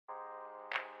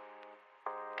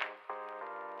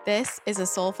This is a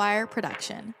Soulfire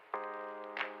production.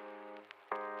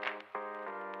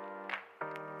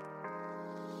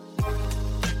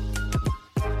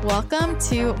 Welcome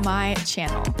to my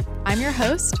channel. I'm your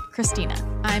host, Christina.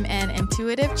 I'm an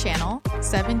intuitive channel,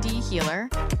 7D healer,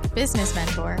 business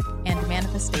mentor, and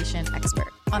manifestation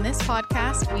expert. On this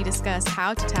podcast, we discuss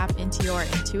how to tap into your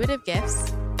intuitive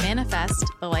gifts, manifest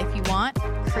the life you want,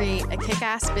 create a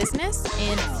kick-ass business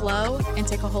in flow, and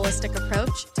take a holistic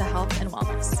approach to health and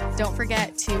wellness. Don't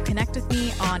forget to connect with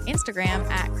me on Instagram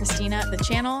at Christina the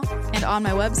Channel and on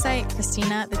my website,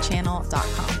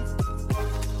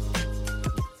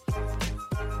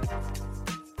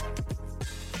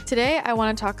 ChristinaTheChannel.com. Today, I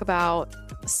want to talk about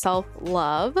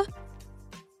self-love,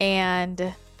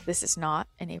 and this is not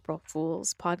an April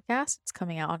Fool's podcast. It's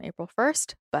coming out on April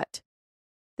 1st, but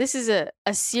this is a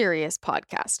serious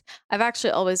podcast. I've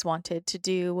actually always wanted to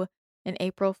do an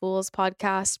April Fool's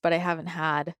podcast, but I haven't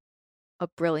had a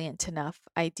brilliant enough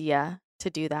idea to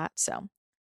do that, so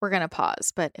we're going to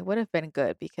pause, but it would have been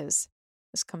good because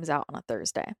this comes out on a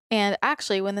Thursday. And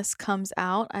actually, when this comes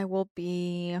out, I will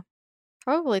be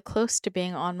probably close to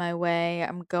being on my way.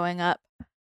 I'm going up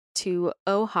to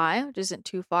Ojai, which isn't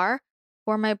too far,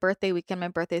 for my birthday weekend. My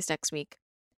birthday's next week.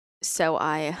 So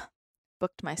I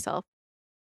booked myself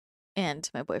and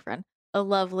my boyfriend a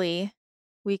lovely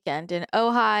weekend in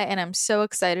Ojai, and I'm so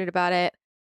excited about it.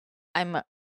 I'm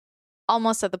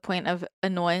almost at the point of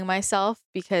annoying myself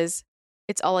because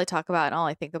it's all I talk about and all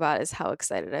I think about is how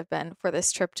excited I've been for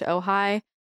this trip to Ojai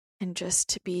and just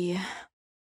to be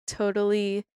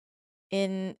totally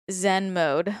in Zen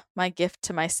mode, my gift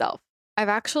to myself. I've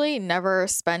actually never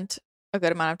spent a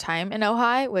good amount of time in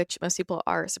Ojai, which most people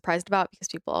are surprised about because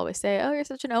people always say, oh, you're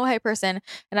such an Ojai person.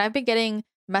 And I've been getting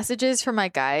messages from my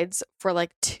guides for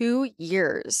like 2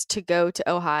 years to go to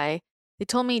Ojai. They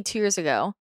told me 2 years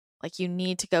ago, like, you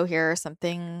need to go here.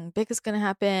 Something big is going to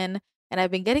happen. And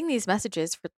I've been getting these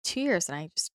messages for 2 years and I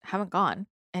just haven't gone.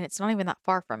 And it's not even that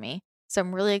far from me. So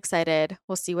I'm really excited.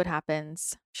 We'll see what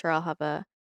happens. I'm sure I'll have a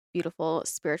beautiful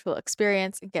spiritual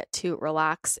experience and get to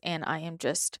relax. And I am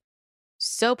just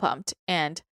so pumped.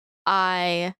 And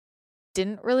I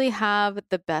didn't really have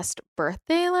the best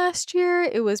birthday last year.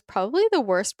 It was probably the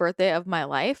worst birthday of my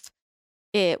life.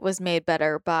 It was made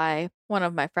better by one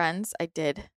of my friends.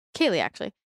 Kaylee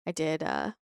actually. I did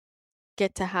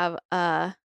get to have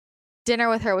a dinner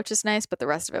with her, which is nice, but the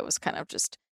rest of it was kind of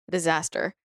just a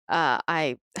disaster.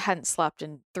 I hadn't slept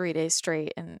in 3 days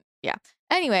straight. And yeah.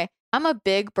 Anyway, I'm a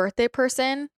big birthday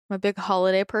person. I'm a big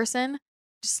holiday person.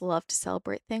 Just love to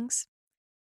celebrate things.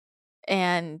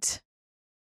 And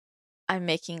I'm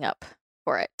making up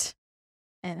for it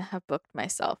and have booked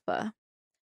myself a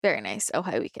very nice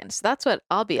Ojai weekend. So that's what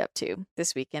I'll be up to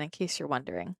this weekend, in case you're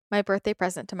wondering. My birthday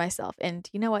present to myself. And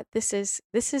you know what? This is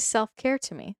self-care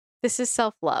to me. This is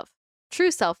self-love.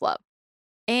 True self-love.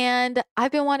 And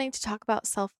I've been wanting to talk about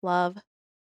self-love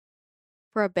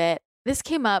for a bit. This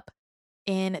came up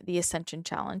in the Ascension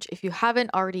Challenge. If you haven't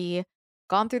already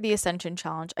gone through the Ascension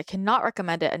Challenge, I cannot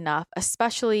recommend it enough,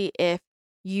 especially if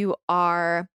you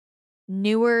are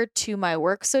newer to my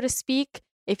work, so to speak.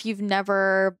 If you've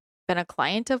never been a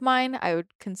client of mine, I would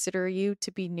consider you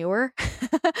to be newer.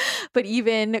 But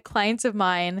even clients of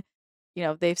mine,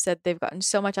 they've said they've gotten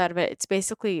so much out of it. It's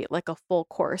basically like a full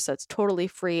course. So it's totally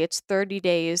free. It's 30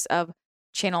 days of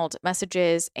channeled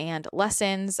messages and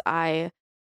lessons. I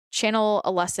channel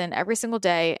a lesson every single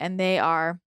day, and they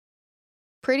are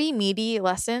pretty meaty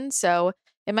lessons. So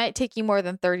it might take you more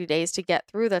than 30 days to get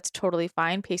through. That's totally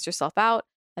fine. Pace yourself out.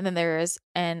 And then there is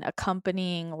an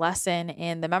accompanying lesson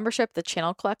in the membership, the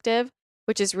Channel Collective,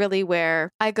 which is really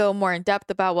where I go more in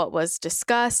depth about what was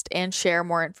discussed and share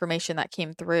more information that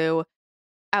came through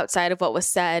outside of what was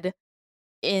said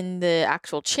in the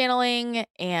actual channeling.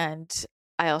 And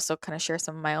I also kind of share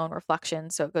some of my own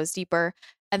reflections, so it goes deeper.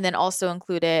 And then also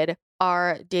included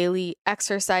are daily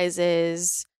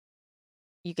exercises.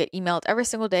 You get emailed every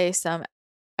single day some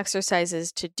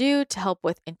exercises to do to help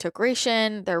with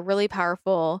integration. They're really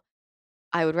powerful.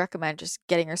 I would recommend just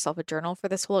getting yourself a journal for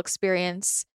this whole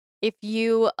experience. If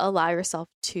you allow yourself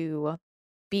to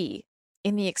be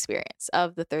in the experience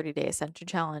of the 30-day Ascension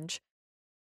Challenge,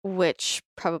 which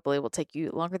probably will take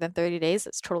you longer than 30 days,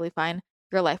 that's totally fine.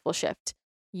 Your life will shift.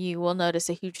 You will notice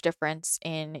a huge difference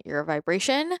in your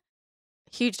vibration.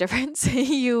 Huge difference.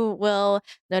 You will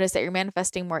notice that you're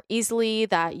manifesting more easily,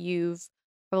 that you've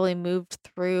probably moved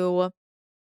through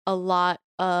a lot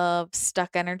of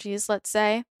stuck energies, let's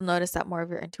say. You'll notice that more of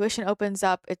your intuition opens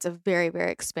up. It's a very,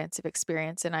 very expansive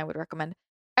experience, and I would recommend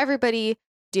everybody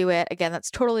do it. Again, that's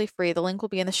totally free. The link will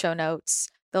be in the show notes.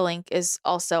 The link is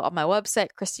also on my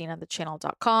website,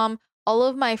 ChristinaTheChannel.com, all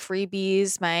of my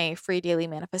freebies, my free daily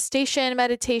manifestation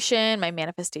meditation, my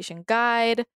manifestation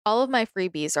guide, all of my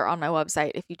freebies are on my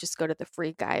website if you just go to the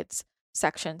free guides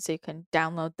section so you can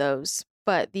download those.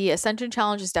 But the Ascension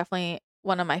Challenge is definitely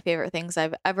one of my favorite things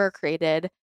I've ever created.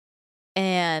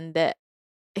 And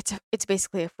it's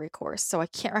basically a free course, so I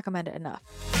can't recommend it enough.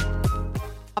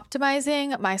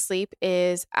 Optimizing my sleep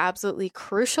is absolutely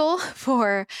crucial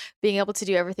for being able to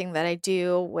do everything that I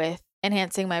do with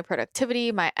enhancing my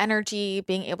productivity, my energy,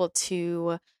 being able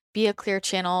to be a clear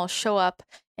channel, show up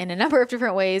in a number of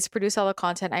different ways, produce all the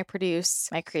content I produce,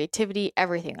 my creativity,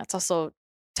 everything. That's also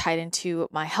tied into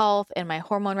my health and my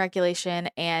hormone regulation.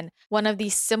 And one of the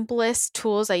simplest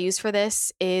tools I use for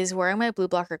this is wearing my blue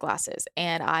blocker glasses.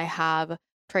 And I have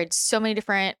tried so many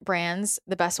different brands.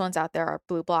 The best ones out there are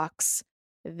BlueBlox.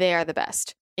 They are the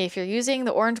best. If you're using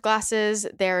the orange glasses,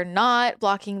 they're not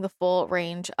blocking the full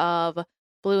range of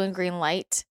blue and green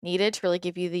light needed to really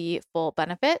give you the full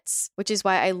benefits, which is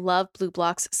why I love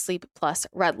BlueBlox Sleep Plus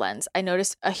Red Lens. I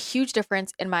noticed a huge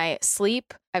difference in my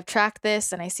sleep. I've tracked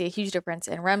this and I see a huge difference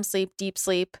in REM sleep, deep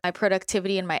sleep, my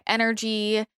productivity and my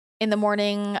energy. In the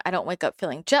morning, I don't wake up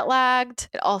feeling jet lagged.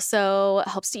 It also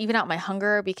helps to even out my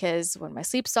hunger because when my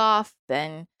sleep's off,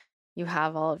 then you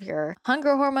have all of your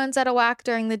hunger hormones out of whack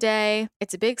during the day.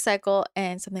 It's a big cycle,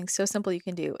 and something so simple you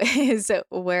can do is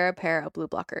wear a pair of blue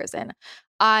blockers. And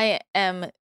I am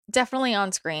definitely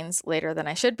on screens later than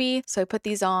I should be. So I put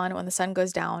these on when the sun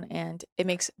goes down, and it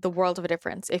makes the world of a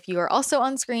difference. If you are also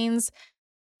on screens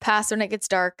past when it gets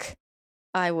dark,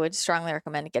 I would strongly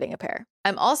recommend getting a pair.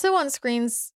 I'm also on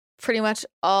screens pretty much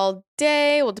all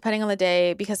day, well, depending on the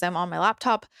day, because I'm on my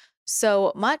laptop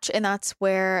so much, and that's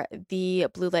where the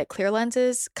blue light clear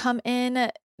lenses come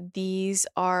in. These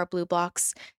are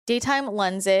BlueBlox daytime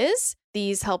lenses.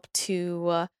 These help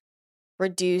to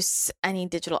reduce any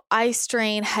digital eye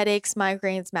strain, headaches,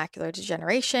 migraines, macular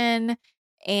degeneration.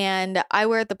 And I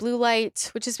wear the blue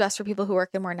light, which is best for people who work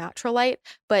in more natural light.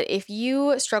 But if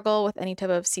you struggle with any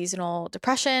type of seasonal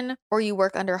depression or you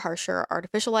work under harsher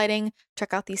artificial lighting,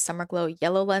 check out these Summer Glow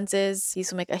yellow lenses.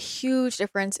 These will make a huge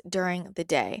difference during the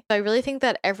day. So I really think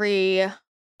that every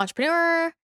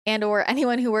entrepreneur and or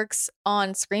anyone who works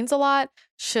on screens a lot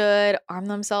should arm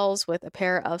themselves with a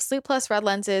pair of Sleep Plus red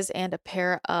lenses and a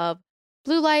pair of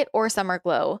blue light or Summer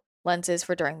Glow lenses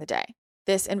for during the day.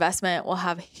 This investment will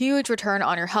have huge return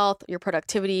on your health, your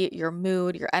productivity, your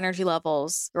mood, your energy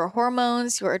levels, your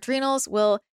hormones, your adrenals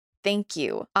will thank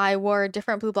you. I wore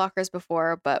different blue blockers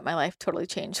before, but my life totally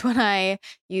changed when I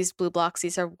used BlueBlox.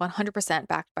 These are 100%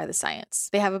 backed by the science.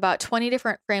 They have about 20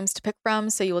 different frames to pick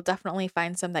from, so you will definitely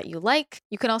find some that you like.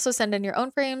 You can also send in your own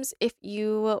frames if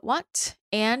you want,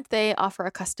 and they offer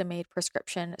a custom-made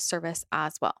prescription service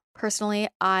as well. Personally,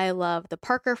 I love the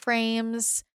Parker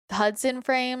frames. The Hudson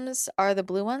frames are the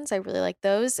blue ones. I really like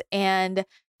those. And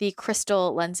the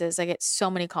crystal lenses, I get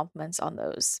so many compliments on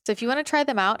those. So if you want to try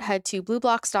them out, head to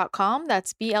BlueBlox.com.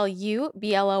 That's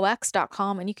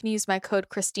BLUBLOX.com. And you can use my code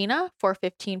Christina for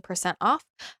 15% off.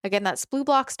 Again, that's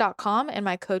BlueBlox.com. And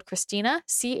my code Christina,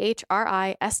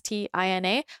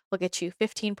 CHRISTINA, will get you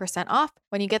 15% off.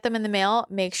 When you get them in the mail,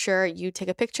 make sure you take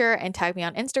a picture and tag me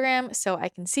on Instagram so I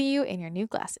can see you in your new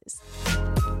glasses.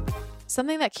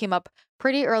 Something that came up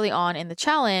pretty early on in the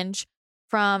challenge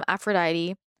from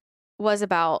Aphrodite was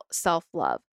about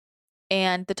self-love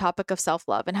and the topic of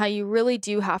self-love and how you really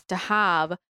do have to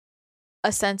have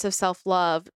a sense of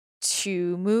self-love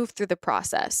to move through the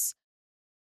process.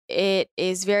 It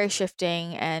is very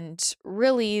shifting, and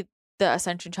really the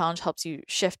Ascension Challenge helps you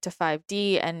shift to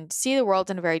 5D and see the world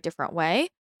in a very different way.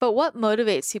 But what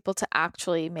motivates people to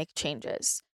actually make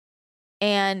changes?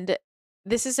 And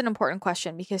this is an important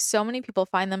question because so many people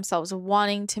find themselves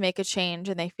wanting to make a change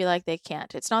and they feel like they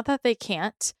can't. It's not that they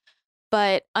can't,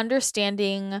 but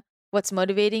understanding what's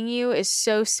motivating you is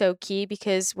so, so key,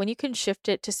 because when you can shift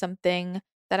it to something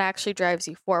that actually drives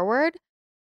you forward,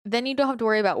 then you don't have to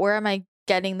worry about where am I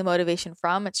getting the motivation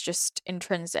from. It's just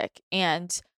intrinsic.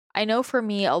 And I know for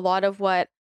me, a lot of what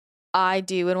I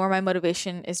do and where my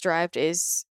motivation is derived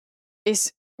is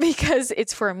because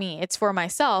it's for me, it's for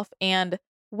myself. And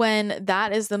when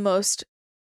that is the most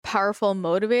powerful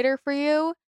motivator for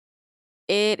you,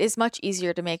 it is much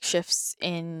easier to make shifts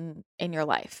in your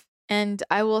life. And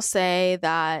I will say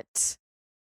that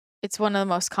it's one of the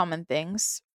most common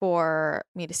things for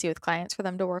me to see with clients for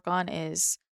them to work on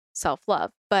is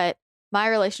self-love. But my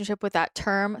relationship with that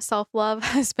term self-love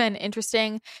has been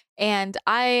interesting. And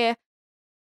going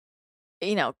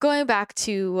back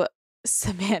to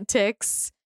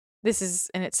semantics, this is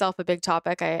in itself a big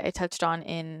topic I touched on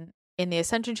in the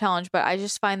Ascension Challenge, but I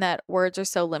just find that words are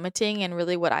so limiting, and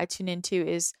really what I tune into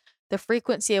is the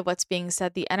frequency of what's being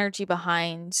said, the energy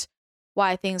behind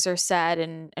why things are said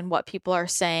and what people are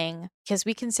saying, because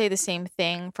we can say the same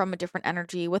thing from a different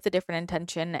energy with a different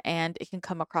intention and it can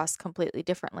come across completely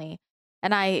differently.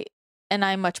 And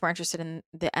I'm much more interested in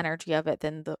the energy of it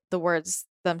than the words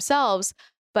themselves.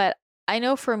 But I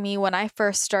know for me, when I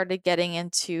first started getting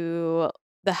into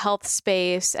the health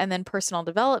space and then personal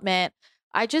development,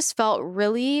 I just felt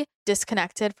really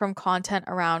disconnected from content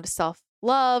around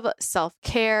self-love,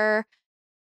 self-care,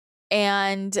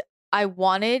 and I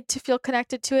wanted to feel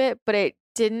connected to it, but it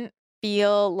didn't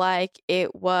feel like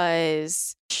it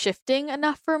was shifting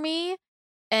enough for me.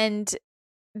 And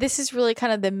this is really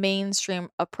kind of the mainstream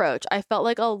approach. I felt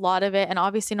like a lot of it, and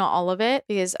obviously not all of it,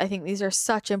 because I think these are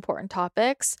such important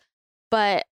topics.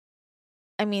 But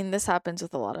I mean, this happens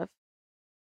with a lot of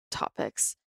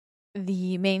topics.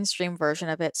 The mainstream version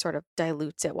of it sort of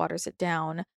dilutes it, waters it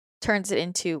down, turns it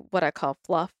into what I call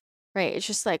fluff, right? It's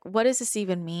just like, what does this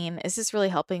even mean? Is this really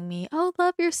helping me? Oh,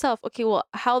 love yourself. Okay, well,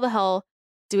 how the hell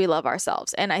do we love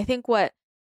ourselves? And I think what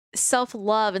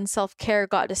self-love and self-care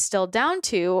got distilled down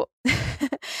to,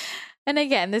 and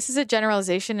again, this is a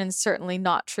generalization and certainly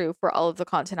not true for all of the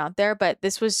content out there, but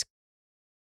this was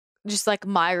just like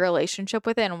my relationship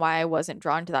with it and why I wasn't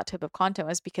drawn to that type of content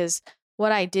was because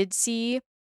what I did see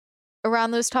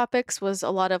around those topics was a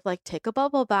lot of like take a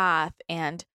bubble bath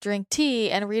and drink tea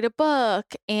and read a book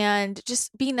and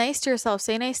just be nice to yourself,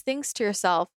 say nice things to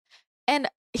yourself. And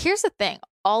here's the thing,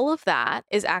 all of that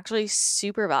is actually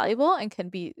super valuable and can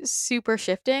be super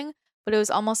shifting, but it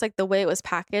was almost like the way it was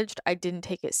packaged, I didn't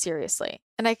take it seriously.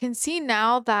 And I can see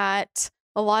now that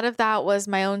a lot of that was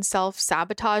my own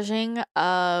self-sabotaging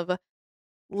of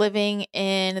living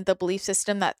in the belief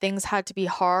system that things had to be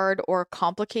hard or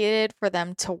complicated for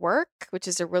them to work, which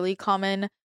is a really common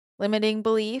limiting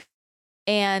belief.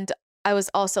 And I was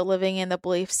also living in the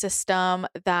belief system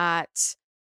that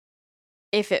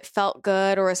if it felt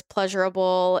good or was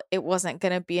pleasurable, it wasn't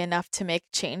going to be enough to make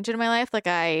change in my life. Like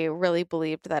I really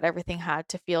believed that everything had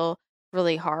to feel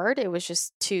really hard. It was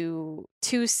just too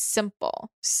simple.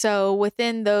 So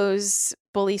within those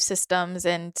belief systems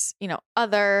and,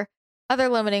 other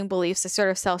limiting beliefs, I sort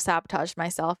of self-sabotaged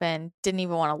myself and didn't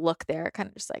even want to look there. Kind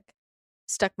of just like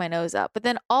stuck my nose up. But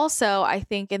then also, I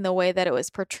think in the way that it was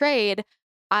portrayed,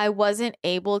 I wasn't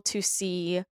able to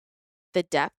see the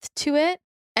depth to it.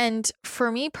 And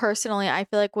for me personally, I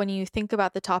feel like when you think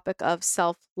about the topic of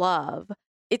self-love,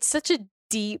 it's such a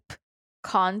deep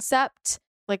concept,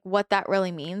 like what that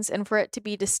really means. And for it to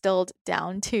be distilled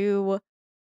down to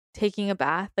taking a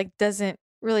bath, like doesn't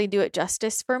really do it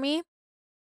justice for me.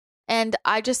 And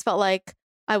I just felt like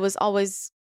I was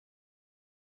always,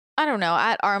 I don't know,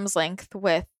 at arm's length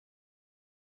with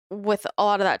a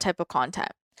lot of that type of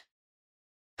content,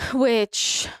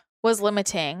 which was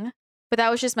limiting. But that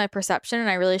was just my perception. And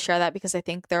I really share that because I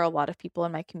think there are a lot of people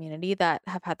in my community that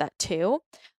have had that too.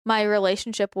 My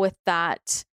relationship with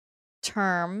that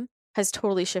term has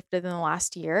totally shifted in the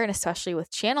last year, and especially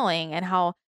with channeling and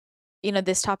how,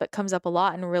 this topic comes up a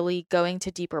lot and really going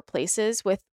to deeper places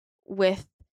with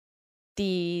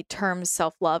the terms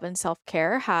self-love and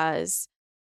self-care has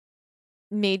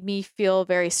made me feel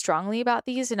very strongly about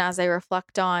these. And as I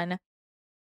reflect on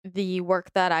the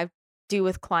work that I do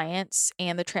with clients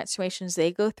and the transformations they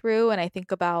go through, and I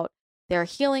think about their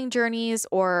healing journeys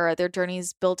or their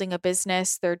journeys building a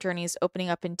business, their journeys opening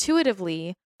up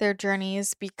intuitively, their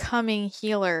journeys becoming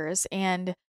healers,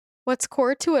 and what's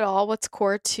core to it all, what's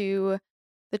core to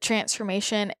the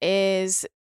transformation is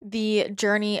the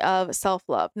journey of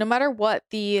self-love. No matter what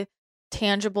the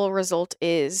tangible result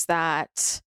is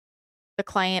that the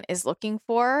client is looking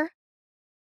for,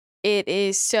 it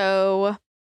is so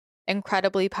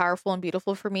incredibly powerful and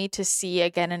beautiful for me to see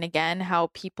again and again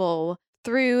how people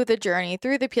through the journey,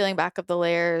 through the peeling back of the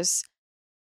layers,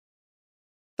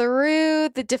 through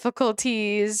the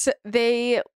difficulties,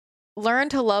 they learn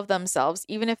to love themselves,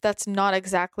 even if that's not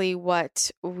exactly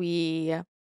what we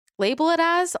label it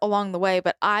as along the way.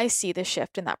 But I see the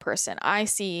shift in that person. I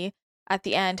see at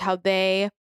the end how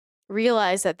they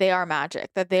realize that they are magic,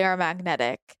 that they are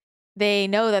magnetic. They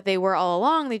know that they were all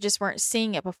along. They just weren't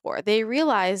seeing it before. They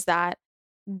realize that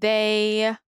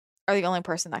they are the only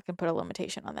person that can put a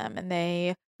limitation on them. And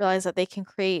they realize that they can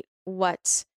create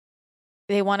what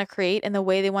they want to create and the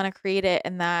way they want to create it.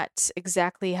 And that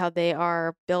exactly how they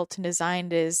are built and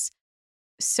designed is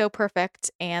so perfect,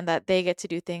 and that they get to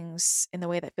do things in the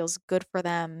way that feels good for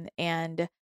them. And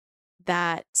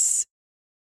that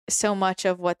so much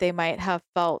of what they might have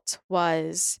felt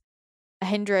was a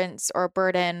hindrance or a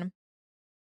burden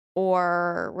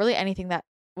or really anything that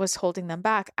was holding them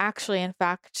back actually, in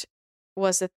fact,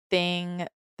 was a thing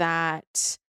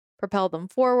that propelled them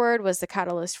forward, was the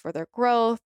catalyst for their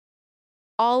growth.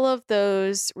 All of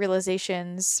those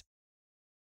realizations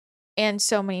and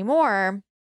so many more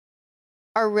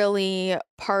are really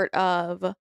part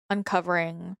of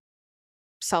uncovering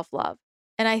self-love.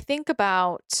 And I think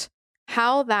about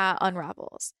how that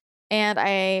unravels. And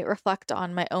I reflect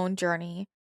on my own journey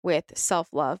with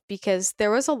self-love, because there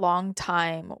was a long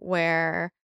time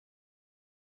where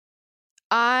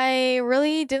I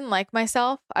really didn't like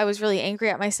myself. I was really angry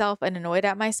at myself and annoyed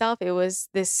at myself. It was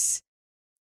this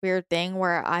weird thing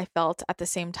where I felt at the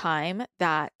same time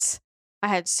that I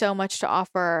had so much to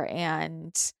offer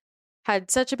and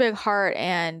had such a big heart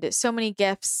and so many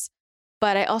gifts,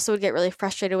 but I also would get really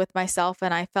frustrated with myself,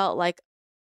 and I felt like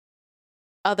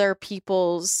other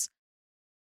people's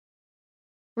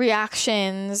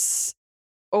reactions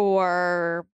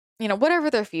or whatever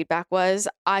their feedback was,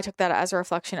 I took that as a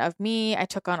reflection of me. I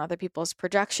took on other people's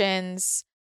projections.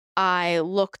 I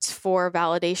looked for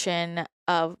validation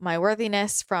of my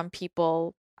worthiness from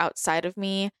people outside of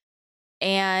me.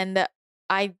 And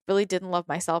I really didn't love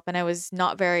myself, and I was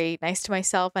not very nice to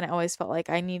myself. And I always felt like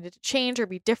I needed to change or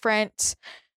be different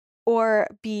or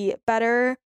be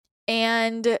better.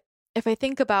 And if I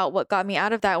think about what got me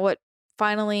out of that, what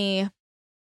finally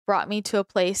brought me to a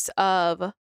place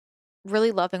of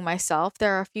really loving myself,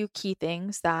 there are a few key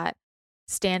things that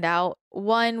stand out.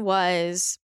 One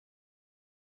was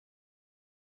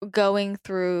going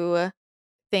through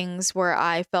things where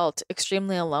I felt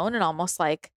extremely alone and almost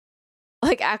like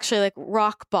actually like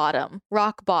rock bottom.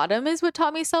 Rock bottom is what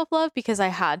taught me self-love, because I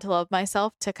had to love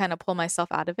myself to kind of pull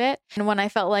myself out of it. And when I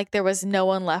felt like there was no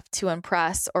one left to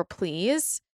impress or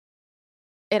please,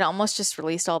 it almost just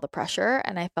released all the pressure.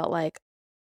 And I felt like,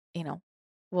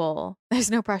 well,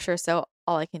 there's no pressure, so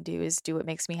all I can do is do what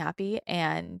makes me happy.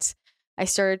 And I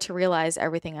started to realize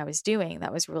everything I was doing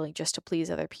that was really just to please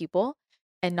other people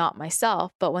and not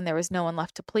myself. But when there was no one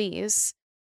left to please,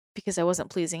 because I wasn't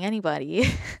pleasing anybody,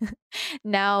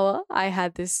 now I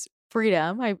had this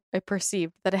freedom. I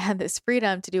perceived that I had this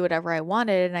freedom to do whatever I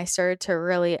wanted. And I started to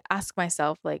really ask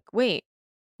myself, like, wait,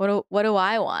 what do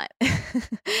I want?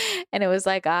 And it was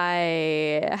like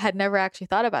I had never actually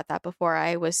thought about that before.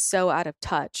 I was so out of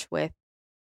touch with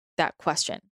that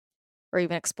question or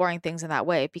even exploring things in that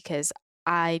way, because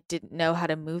I didn't know how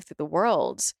to move through the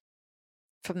world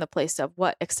from the place of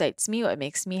what excites me, what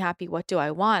makes me happy, what do I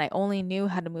want. I only knew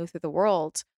how to move through the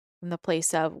world from the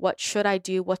place of what should I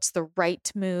do? What's the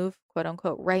right move, quote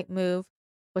unquote, right move?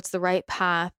 What's the right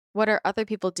path? What are other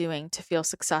people doing to feel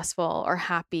successful or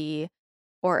happy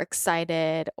or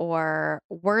excited or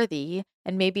worthy?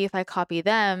 And maybe if I copy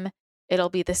them, it'll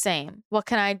be the same. What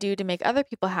can I do to make other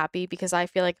people happy? Because I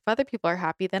feel like if other people are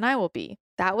happy, then I will be.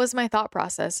 That was my thought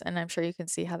process. And I'm sure you can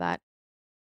see how that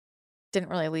didn't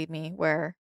really lead me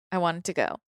where I wanted to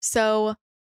go. So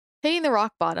hitting the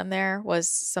rock bottom there was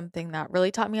something that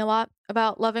really taught me a lot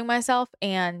about loving myself.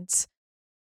 And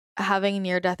having a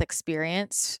near-death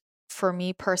experience for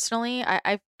me personally,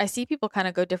 I see people kind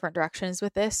of go different directions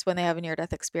with this when they have a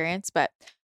near-death experience, but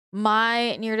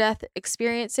my near-death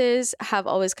experiences have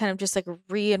always kind of just like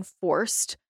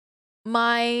reinforced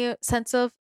my sense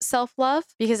of self-love,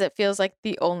 because it feels like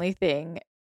the only thing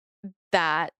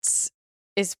that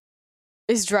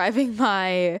is driving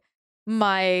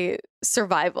my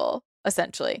survival,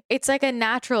 essentially. It's like a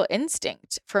natural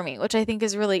instinct for me, which I think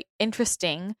is really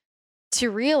interesting to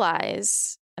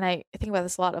realize. And I think about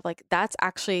this a lot of like, that's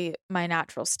actually my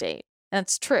natural state. And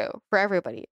it's true for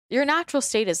everybody. Your natural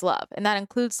state is love, and that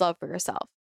includes love for yourself.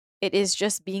 It is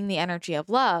just being the energy of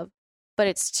love, but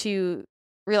it's to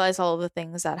realize all of the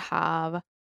things that have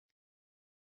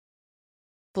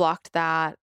blocked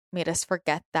that, made us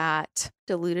forget that,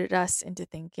 deluded us into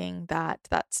thinking that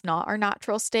that's not our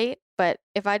natural state. But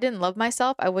if I didn't love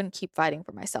myself, I wouldn't keep fighting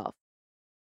for myself.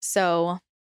 So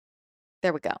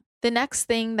there we go. The next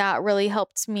thing that really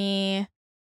helped me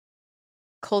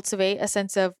cultivate a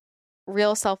sense of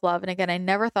real self-love, and again, I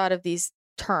never thought of these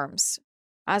terms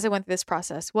as I went through this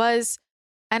process, was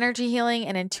energy healing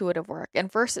and intuitive work.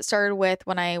 And first it started with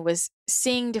when I was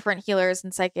seeing different healers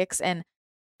and psychics and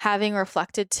having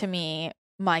reflected to me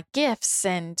my gifts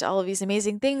and all of these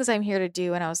amazing things I'm here to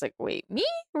do. And I was like, wait, me?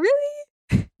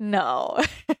 Really? No.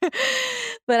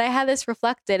 But I had this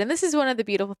reflected. And this is one of the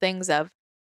beautiful things of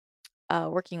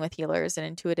working with healers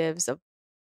and intuitives, of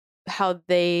how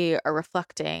they are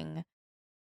reflecting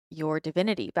your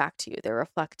divinity back to you. They're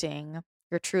reflecting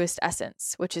your truest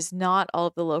essence, which is not all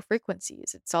of the low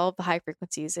frequencies. It's all of the high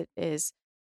frequencies. It is,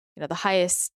 the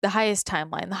highest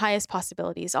timeline, the highest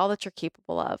possibilities, all that you're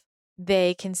capable of.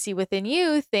 They can see within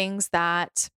you things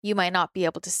that you might not be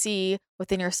able to see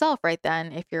within yourself right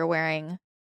then if you're wearing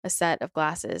a set of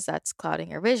glasses that's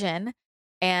clouding your vision.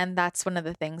 And that's one of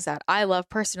the things that I love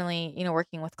personally,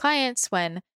 working with clients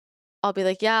when I'll be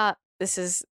like, yeah, this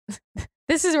is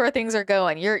this is where things are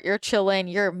going. You're chilling,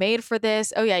 you're made for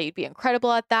this. Oh yeah, you'd be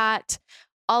incredible at that.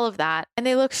 All of that. And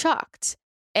they look shocked.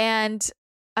 And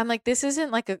I'm like, this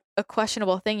isn't like a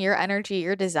questionable thing. Your energy,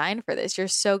 you're designed for this. You're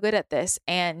so good at this.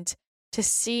 And to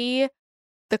see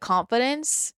the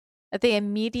confidence that they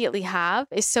immediately have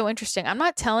is so interesting. I'm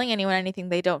not telling anyone anything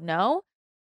they don't know,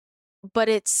 but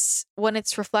it's when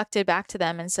it's reflected back to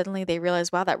them and suddenly they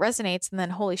realize, wow, that resonates. And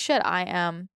then holy shit, I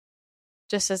am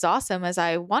just as awesome as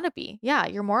I want to be. Yeah,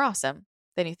 you're more awesome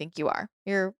than you think you are.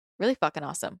 You're really fucking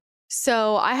awesome.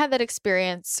 So I had that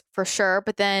experience for sure.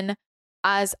 But then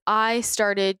as I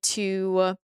started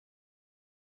to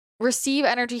receive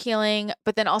energy healing,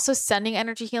 but then also sending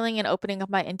energy healing and opening up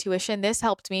my intuition, this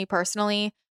helped me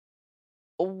personally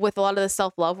with a lot of the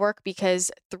self-love work, because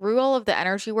through all of the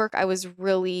energy work, I was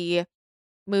really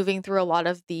moving through a lot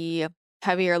of the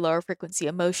heavier, lower frequency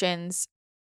emotions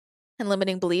and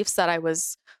limiting beliefs that I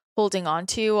was holding on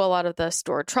to, a lot of the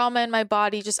stored trauma in my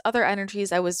body, just other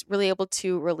energies. I was really able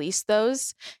to release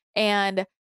those. And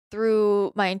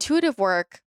through my intuitive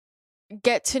work,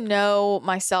 get to know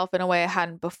myself in a way I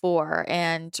hadn't before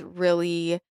and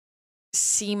really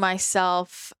see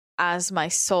myself as my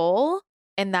soul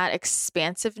and that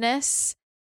expansiveness,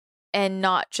 and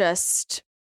not just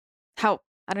how,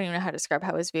 I don't even know how to describe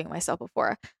how I was viewing myself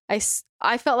before. I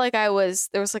felt like there was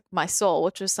like my soul,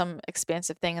 which was some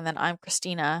expansive thing. And then I'm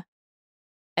Christina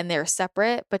and they're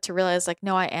separate, but to realize like,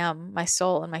 no, I am my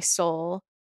soul, and my soul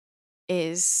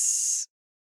is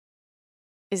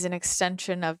an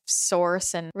extension of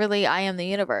source. And really, I am the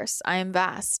universe. I am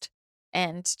vast.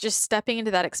 And just stepping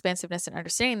into that expansiveness and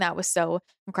understanding that was so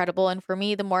incredible. And for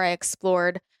me, the more I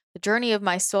explored the journey of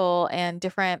my soul and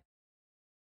different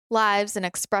lives and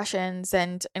expressions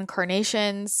and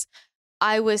incarnations,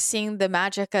 I was seeing the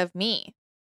magic of me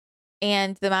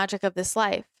and the magic of this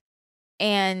life.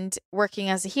 And working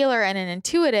as a healer and an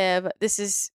intuitive, this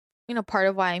is, part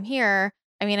of why I'm here.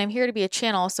 I mean, I'm here to be a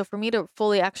channel. So for me to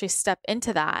fully actually step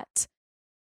into that,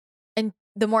 and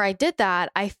the more I did that,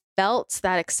 I felt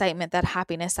that excitement, that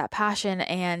happiness, that passion,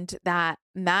 and that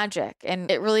magic. And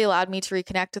it really allowed me to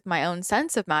reconnect with my own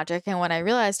sense of magic. And when I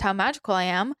realized how magical I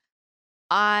am,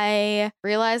 I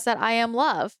realized that I am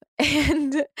love.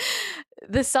 And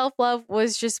the self-love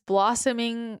was just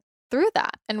blossoming through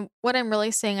that. And what I'm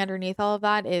really saying underneath all of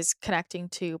that is connecting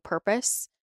to purpose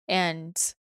and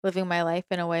living my life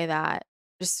in a way that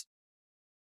just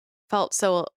felt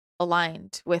so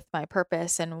aligned with my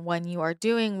purpose. And when you are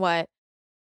doing what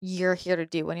you're here to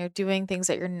do, when you're doing things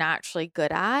that you're naturally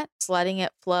good at, just letting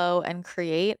it flow and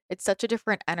create, it's such a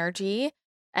different energy.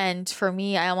 And for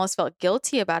me, I almost felt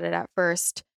guilty about it at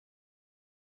first,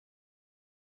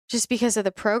 just because of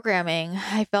the programming.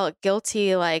 I felt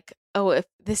guilty, like, oh, if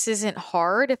this isn't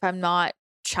hard, if I'm not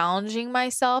challenging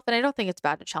myself, and I don't think it's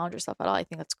bad to challenge yourself at all. I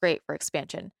think that's great for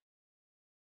expansion.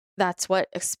 That's what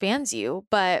expands you.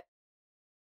 But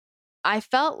I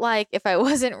felt like if I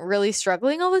wasn't really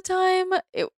struggling all the time,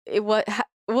 it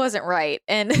wasn't right.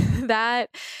 And that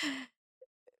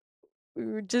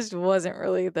just wasn't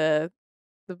really the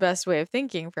best way of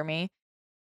thinking for me.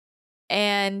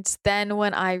 And then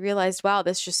when I realized, wow,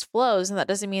 this just flows, and that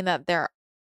doesn't mean that there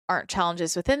aren't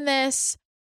challenges within this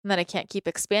and that I can't keep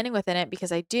expanding within it,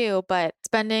 because I do, but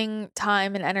spending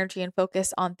time and energy and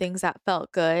focus on things that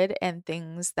felt good and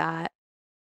things that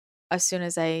as soon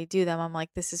as I do them, I'm like,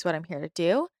 this is what I'm here to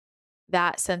do.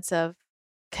 That sense of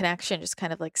connection just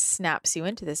kind of like snaps you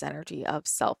into this energy of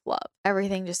self-love.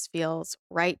 Everything just feels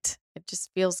right. It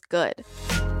just feels good.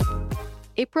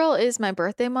 April is my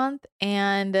birthday month,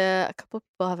 and a couple of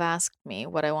people have asked me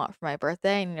what I want for my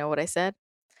birthday. And you know what I said?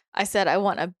 I said I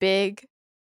want a big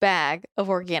bag of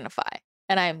Organifi.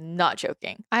 And I'm not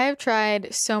joking. I have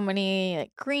tried so many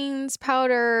like greens,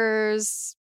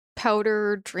 powders,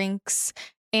 powder drinks,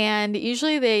 and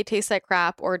usually they taste like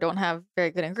crap or don't have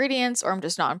very good ingredients, or I'm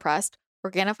just not impressed.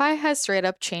 Organifi has straight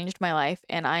up changed my life,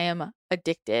 and I am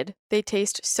addicted. They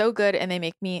taste so good and they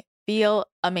make me feel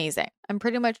amazing. I'm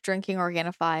pretty much drinking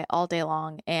Organifi all day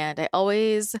long, and I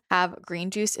always have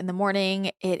green juice in the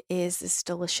morning. It is this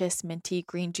delicious minty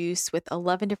green juice with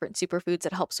 11 different superfoods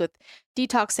that helps with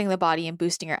detoxing the body and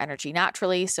boosting your energy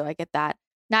naturally. So I get that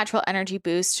natural energy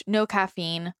boost, no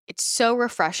caffeine. It's so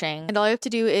refreshing. And all you have to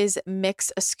do is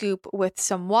mix a scoop with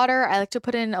some water. I like to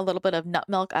put in a little bit of nut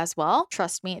milk as well.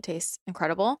 Trust me, it tastes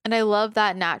incredible. And I love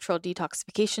that natural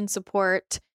detoxification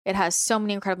support. It has so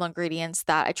many incredible ingredients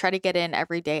that I try to get in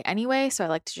every day anyway. So I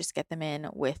like to just get them in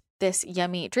with this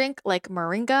yummy drink like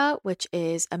moringa, which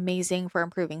is amazing for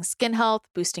improving skin health,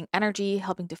 boosting energy,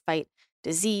 helping to fight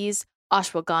disease.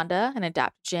 Ashwagandha, an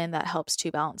adaptogen that helps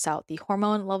to balance out the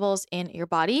hormone levels in your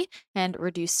body and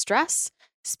reduce stress.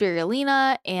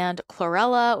 Spirulina and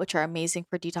chlorella, which are amazing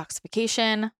for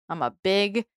detoxification. I'm a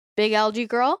big algae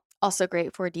girl. Also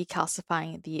great for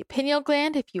decalcifying the pineal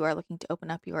gland if you are looking to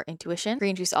open up your intuition.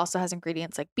 Green juice also has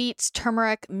ingredients like beets,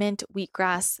 turmeric, mint,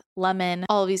 wheatgrass, lemon.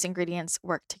 All of these ingredients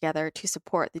work together to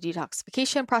support the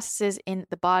detoxification processes in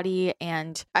the body.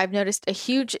 And I've noticed a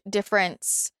huge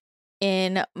difference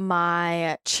in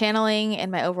my channeling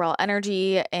and my overall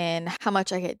energy and how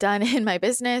much I get done in my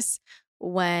business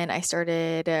when I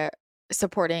started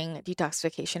supporting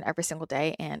detoxification every single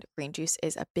day. And green juice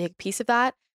is a big piece of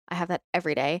that. I have that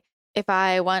every day. If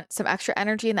I want some extra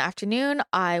energy in the afternoon,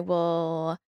 I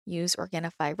will use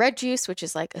Organifi red juice, which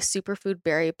is like a superfood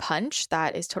berry punch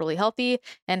that is totally healthy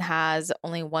and has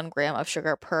only 1 gram of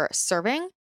sugar per serving.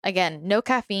 Again, no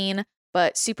caffeine,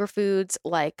 but superfoods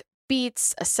like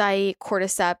beets, acai,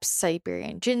 cordyceps,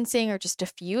 Siberian ginseng are just a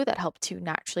few that help to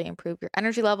naturally improve your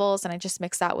energy levels. And I just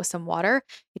mix that with some water.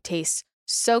 It tastes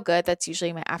so good. That's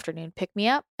usually my afternoon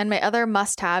pick-me-up. And my other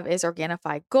must-have is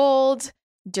Organifi Gold.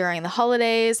 During the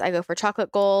holidays, I go for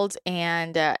chocolate gold,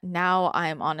 and now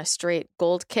I'm on a straight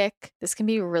gold kick. This can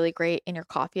be really great in your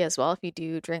coffee as well if you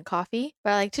do drink coffee.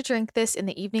 But I like to drink this in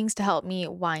the evenings to help me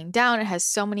wind down. It has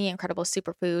so many incredible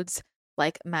superfoods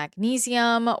like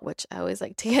magnesium, which I always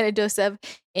like to get a dose of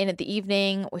in the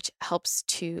evening, which helps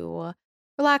to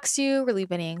relax you,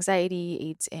 relieve any anxiety,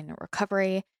 aids in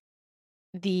recovery.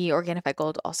 The Organifi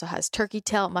Gold also has turkey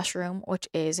tail mushroom, which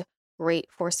is great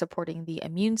for supporting the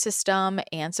immune system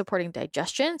and supporting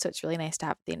digestion. So it's really nice to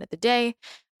have at the end of the day,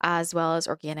 as well as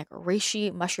organic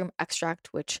reishi mushroom extract,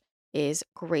 which is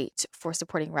great for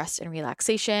supporting rest and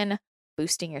relaxation,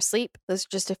 boosting your sleep. Those are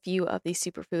just a few of the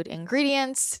superfood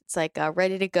ingredients. It's like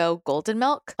ready to go golden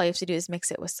milk. All you have to do is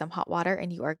mix it with some hot water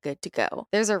and you are good to go.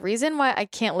 There's a reason why I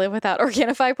can't live without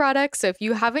Organifi products. So if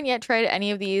you haven't yet tried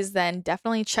any of these, then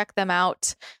definitely check them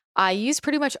out. I use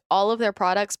pretty much all of their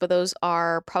products, but those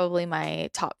are probably my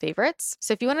top favorites.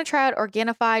 So if you want to try out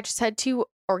Organifi, just head to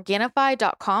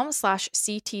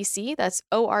Organifi.com/CTC. That's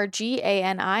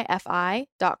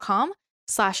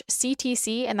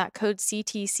ORGANIFI.com/CTC. And that code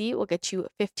CTC will get you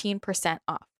 15%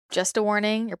 off. Just a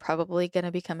warning, you're probably going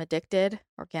to become addicted.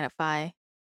 Organifi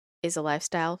is a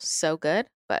lifestyle, so good,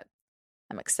 but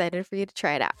I'm excited for you to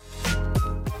try it out.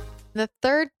 The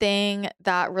third thing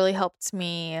that really helped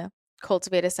me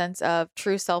cultivate a sense of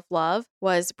true self-love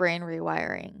was brain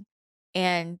rewiring.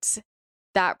 And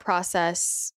that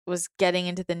process was getting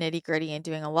into the nitty-gritty and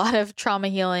doing a lot of trauma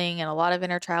healing and a lot of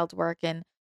inner child work. And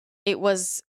it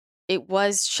was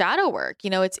shadow work.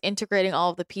 It's integrating all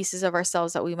of the pieces of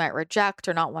ourselves that we might reject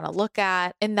or not want to look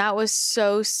at. And that was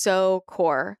so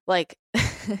core, like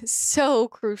so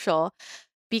crucial,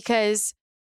 because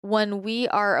when we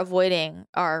are avoiding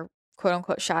our quote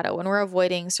unquote shadow, when we're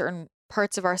avoiding certain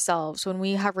parts of ourselves, when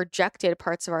we have rejected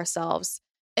parts of ourselves,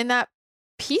 and that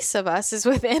piece of us is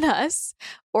within us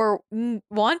or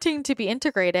wanting to be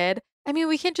integrated. I mean,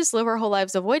 we can't just live our whole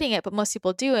lives avoiding it, but most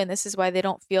people do. And this is why they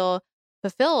don't feel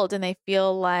fulfilled and they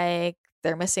feel like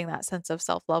they're missing that sense of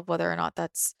self-love, whether or not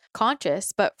that's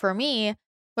conscious. But for me,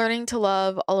 learning to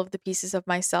love all of the pieces of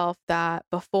myself that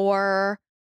before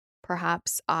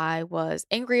perhaps I was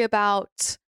angry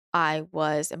about, I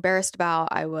was embarrassed about,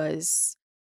 I was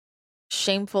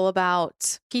shameful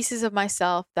about, pieces of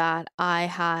myself that I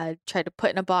had tried to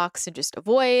put in a box and just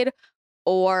avoid,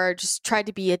 or just tried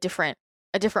to be a different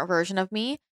version of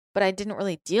me, but I didn't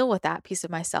really deal with that piece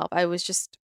of myself. I was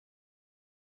just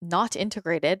not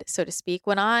integrated, so to speak.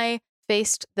 When I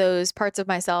faced those parts of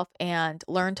myself and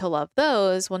learned to love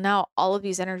those, well, now all of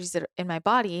these energies that are in my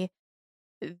body,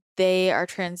 they are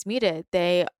transmuted.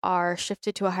 They are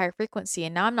shifted to a higher frequency.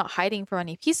 And now I'm not hiding from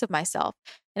any piece of myself.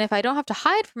 And if I don't have to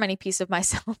hide from any piece of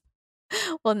myself,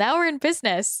 well, now we're in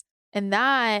business. And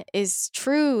that is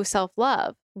true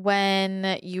self-love,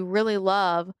 when you really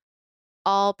love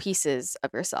all pieces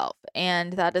of yourself.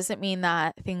 And that doesn't mean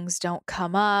that things don't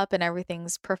come up and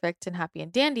everything's perfect and happy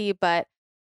and dandy, but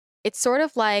it's sort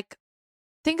of like,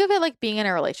 think of it like being in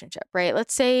a relationship, right?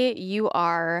 Let's say you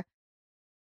are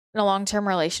in a long-term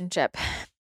relationship.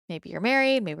 Maybe you're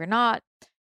married, maybe you're not.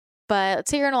 But let's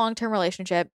say you're in a long-term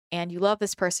relationship and you love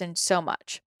this person so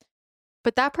much.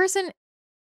 But that person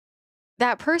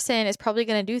is probably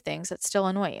going to do things that still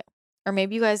annoy you. Or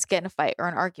maybe you guys get in a fight or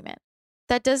an argument.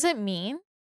 That doesn't mean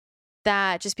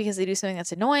that just because they do something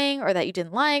that's annoying or that you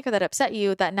didn't like or that upset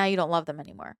you, that now you don't love them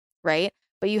anymore, right?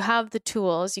 But you have the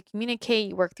tools, you communicate,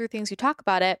 you work through things, you talk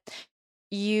about it.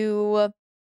 you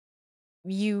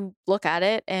look at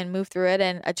it and move through it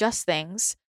and adjust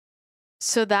things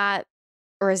so that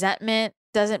resentment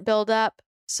doesn't build up,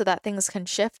 so that things can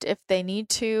shift if they need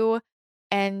to.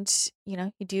 And,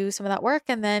 you do some of that work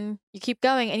and then you keep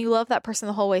going and you love that person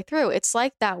the whole way through. It's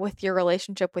like that with your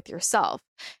relationship with yourself.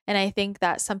 And I think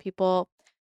that some people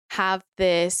have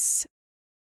this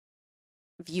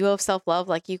view of self-love,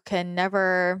 like you can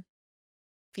never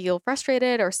feel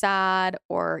frustrated or sad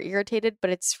or irritated, but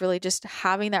it's really just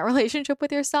having that relationship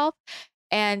with yourself.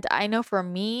 And I know for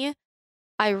me,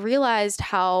 I realized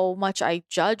how much I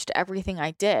judged everything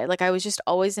I did. Like I was just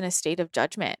always in a state of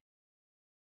judgment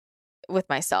with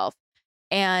myself.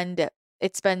 And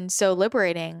it's been so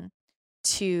liberating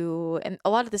and a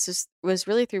lot of this was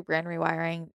really through brand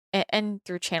rewiring and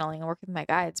through channeling and working with my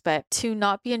guides, but to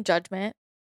not be in judgment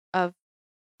of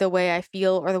the way I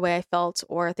feel or the way I felt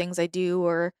or things I do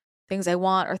or things I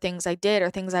want or things I did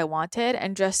or things I wanted,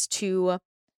 and just to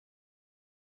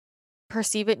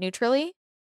perceive it neutrally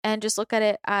and just look at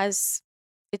it as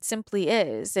it simply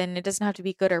is. And it doesn't have to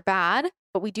be good or bad,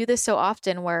 but we do this so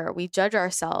often where we judge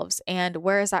ourselves. And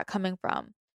where is that coming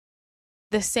from?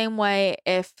 The same way,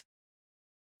 if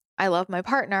I love my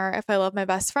partner, if I love my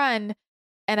best friend,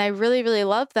 and I really, really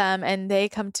love them, and they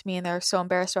come to me and they're so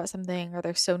embarrassed about something or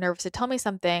they're so nervous to tell me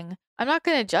something, I'm not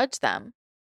going to judge them,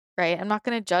 right? I'm not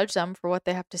going to judge them for what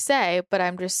they have to say, but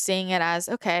I'm just seeing it as,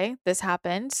 okay, this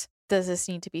happened. Does this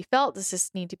need to be felt? Does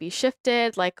this need to be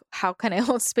shifted? Like, how can I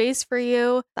hold space for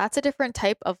you? That's a different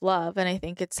type of love. And I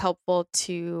think it's helpful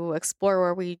to explore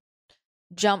where we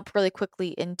jump really quickly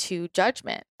into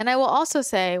judgment. And I will also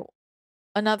say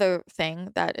another thing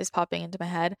that is popping into my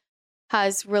head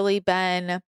has really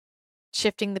been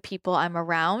shifting the people I'm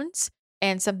around.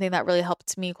 And something that really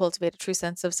helped me cultivate a true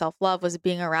sense of self-love was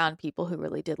being around people who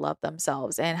really did love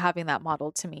themselves and having that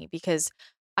modeled to me. Because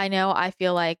I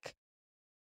feel like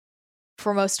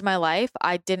for most of my life,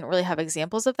 I didn't really have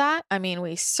examples of that. I mean,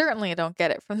 we certainly don't get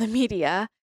it from the media.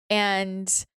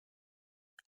 And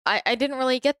I didn't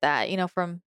really get that,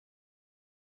 from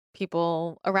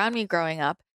people around me growing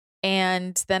up.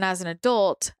 And then as an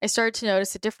adult, I started to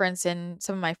notice a difference in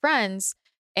some of my friends.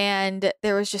 And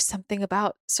there was just something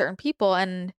about certain people.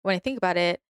 And when I think about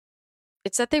it,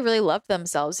 it's that they really love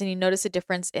themselves. And you notice a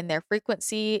difference in their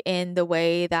frequency, in the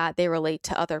way that they relate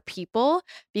to other people.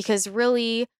 Because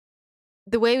really,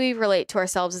 the way we relate to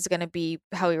ourselves is going to be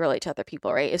how we relate to other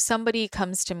people, right? If somebody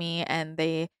comes to me and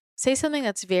they say something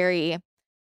that's very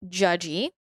judgy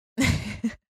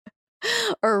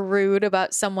or rude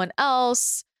about someone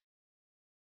else,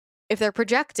 if they're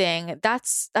projecting,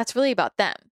 that's really about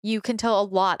them. You can tell a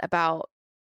lot about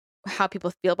how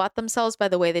people feel about themselves by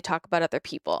the way they talk about other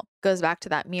people. Goes back to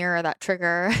that mirror, that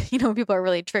trigger. People are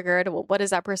really triggered. Well, what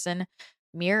is that person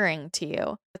mirroring to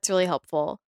you? It's really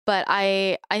helpful. But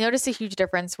I noticed a huge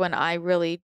difference when I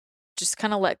really just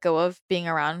kind of let go of being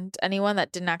around anyone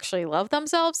that didn't actually love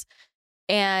themselves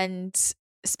and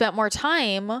spent more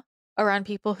time around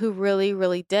people who really,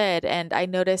 really did. And I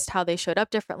noticed how they showed up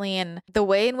differently and the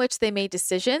way in which they made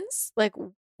decisions. Like,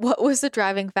 what was the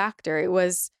driving factor? It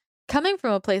was coming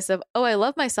from a place of, oh, I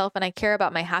love myself and I care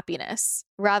about my happiness,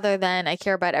 rather than I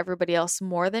care about everybody else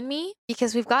more than me.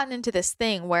 Because we've gotten into this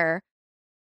thing where,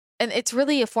 and it's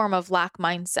really a form of lack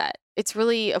mindset. It's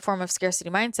really a form of scarcity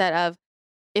mindset of,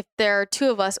 if there are two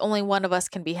of us, only one of us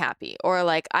can be happy. Or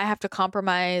like, I have to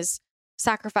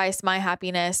sacrifice my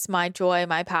happiness, my joy,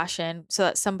 my passion so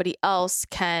that somebody else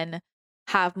can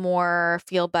have more,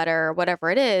 feel better,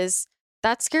 whatever it is.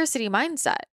 That's scarcity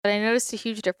mindset. But I noticed a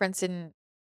huge difference in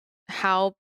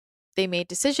how they made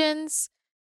decisions,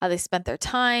 how they spent their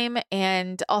time.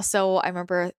 And also, I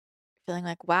remember feeling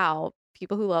like, wow,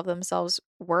 people who love themselves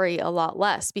worry a lot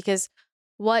less, because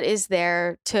what is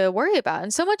there to worry about?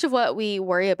 And so much of what we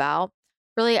worry about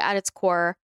really at its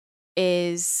core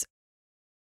is,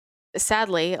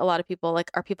 sadly, a lot of people like,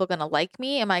 are people going to like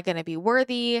me? Am I going to be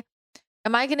worthy?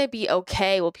 Am I going to be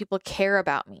okay? Will people care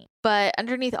about me? But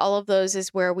underneath all of those is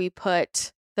where we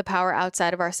put the power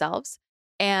outside of ourselves.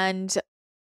 And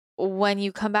when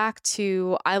you come back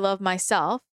to, I love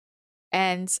myself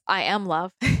and I am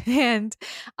love and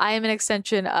I am an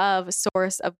extension of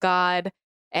source, of God,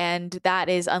 and that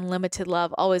is unlimited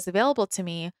love always available to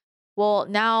me. Well,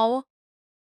 now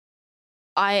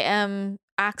I am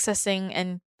accessing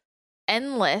an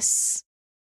endless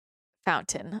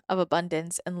fountain of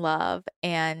abundance and love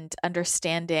and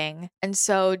understanding. And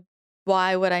so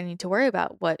why would I need to worry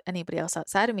about what anybody else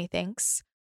outside of me thinks?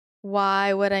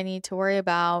 Why would I need to worry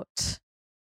about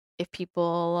if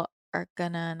people are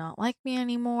gonna not like me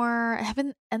anymore? I have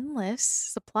an endless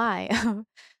supply of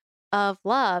of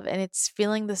love, and it's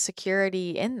feeling the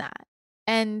security in that.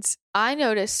 And I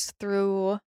noticed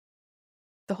through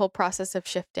the whole process of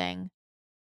shifting,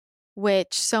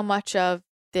 which so much of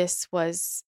this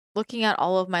was looking at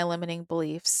all of my limiting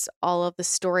beliefs, all of the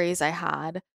stories I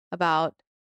had about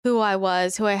who I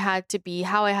was, who I had to be,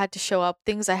 how I had to show up,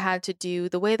 things I had to do,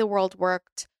 the way the world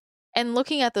worked, and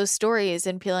looking at those stories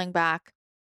and peeling back.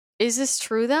 Is this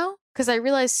true though? Because I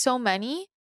realized so many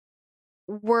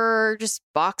were just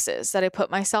boxes that I put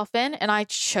myself in, and I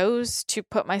chose to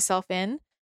put myself in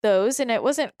those, and it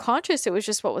wasn't conscious. It was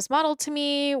just what was modeled to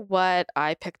me, what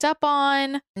I picked up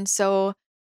on. And so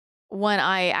when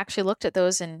I actually looked at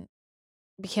those and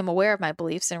became aware of my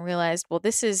beliefs and realized, well,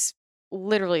 this is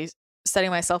literally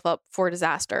setting myself up for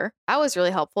disaster, that was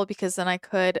really helpful, because then I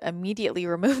could immediately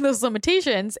remove those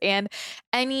limitations, and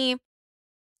any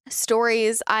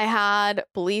stories I had,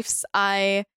 beliefs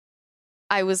I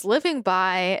was living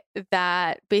by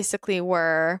that basically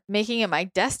were making it my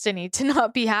destiny to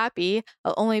not be happy.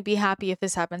 I'll only be happy if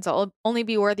this happens. I'll only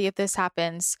be worthy if this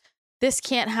happens. This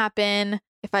can't happen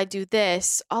if I do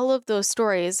this. All of those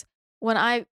stories, when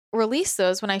I released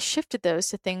those, when I shifted those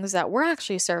to things that were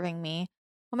actually serving me,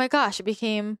 oh my gosh, it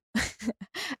became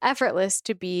effortless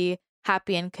to be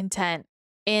happy and content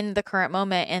in the current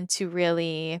moment and to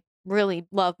really, really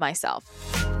love myself.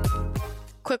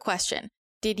 Quick question.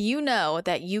 Did you know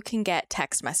that you can get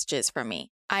text messages from me?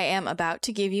 I am about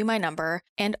to give you my number,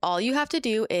 and all you have to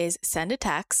do is send a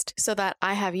text so that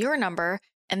I have your number,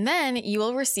 and then you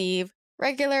will receive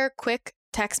regular, quick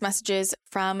text messages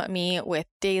from me with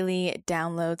daily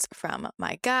downloads from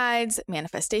my guides,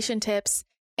 manifestation tips,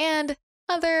 and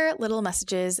other little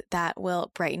messages that will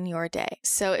brighten your day.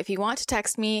 So if you want to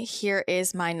text me, here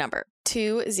is my number,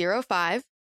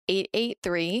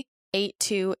 205-883-8280.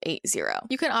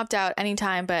 You can opt out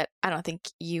anytime, but I don't think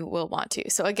you will want to.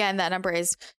 So again, that number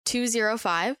is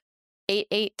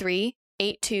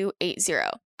 205-883-8280.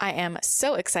 I am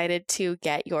so excited to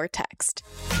get your text.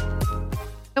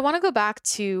 I want to go back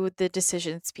to the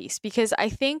decisions piece, because I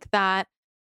think that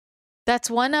that's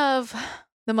one of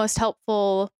the most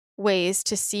helpful ways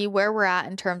to see where we're at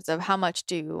in terms of how much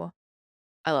do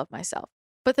I love myself.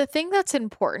 But the thing that's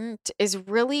important is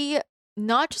really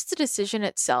not just the decision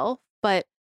itself, but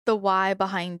the why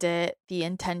behind it, the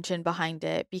intention behind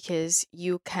it, because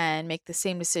you can make the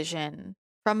same decision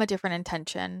from a different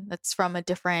intention, that's from a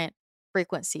different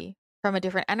frequency, from a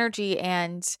different energy,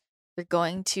 and you're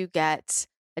going to get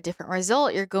a different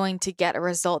result. You're going to get a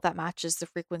result that matches the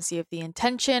frequency of the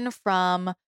intention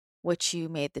from which you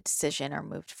made the decision or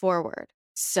moved forward.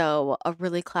 So a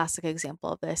really classic example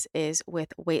of this is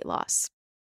with weight loss.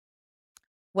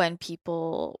 When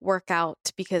people work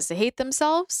out because they hate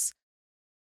themselves,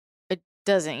 it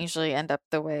doesn't usually end up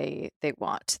the way they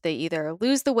want. They either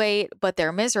lose the weight, but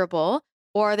they're miserable,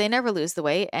 or they never lose the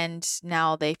weight, and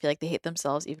now they feel like they hate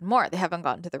themselves even more. They haven't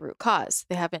gotten to the root cause.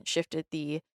 They haven't shifted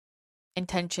the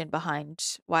intention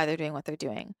behind why they're doing what they're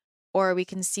doing. Or we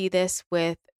can see this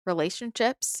with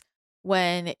relationships.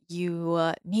 When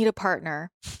you need a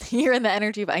partner, you're in the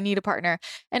energy of I need a partner.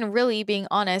 And really being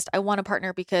honest, I want a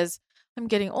partner because I'm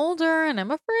getting older and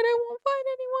I'm afraid I won't find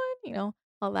anyone,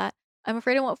 all that. I'm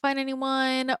afraid I won't find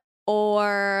anyone.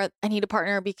 Or I need a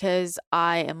partner because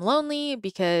I am lonely,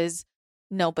 because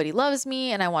nobody loves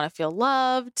me and I want to feel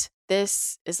loved.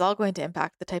 This is all going to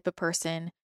impact the type of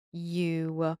person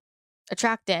you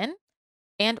attract in,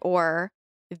 and or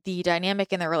the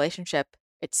dynamic in the relationship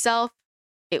itself.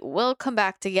 It will come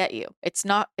back to get you. It's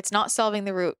not solving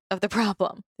the root of the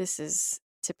problem. This is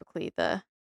typically the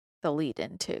lead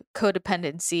into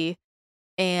codependency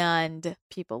and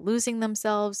people losing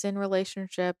themselves in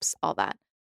relationships, all that.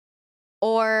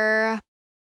 Or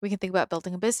we can think about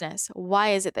building a business. Why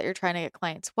is it that you're trying to get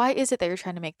clients? Why is it that you're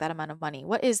trying to make that amount of money?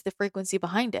 What is the frequency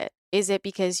behind it? Is it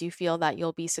because you feel that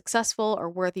you'll be successful or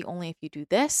worthy only if you do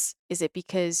this? Is it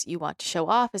because you want to show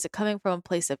off? Is it coming from a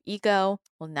place of ego?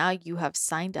 Well, now you have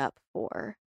signed up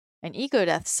for an ego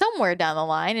death somewhere down the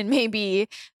line, and maybe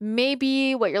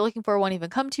what you're looking for won't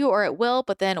even come to you, or it will,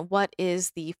 but then what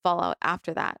is the fallout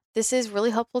after that? This is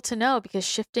really helpful to know, because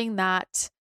shifting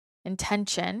that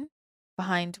intention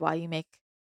behind why you make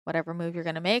whatever move you're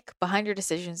going to make behind your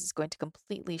decisions is going to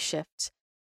completely shift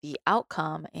the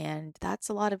outcome. And that's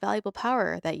a lot of valuable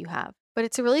power that you have. But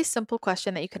it's a really simple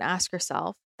question that you can ask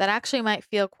yourself that actually might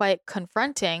feel quite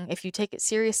confronting if you take it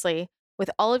seriously with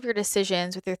all of your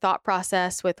decisions, with your thought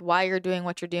process, with why you're doing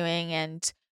what you're doing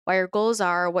and why your goals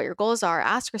are, what your goals are.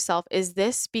 Ask yourself, is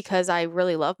this because I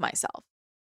really love myself?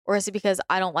 Or is it because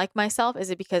I don't like myself? Is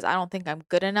it because I don't think I'm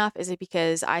good enough? Is it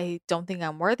because I don't think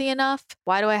I'm worthy enough?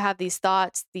 Why do I have these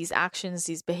thoughts, these actions,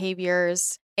 these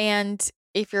behaviors? And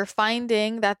if you're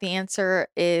finding that the answer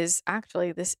is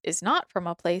actually this is not from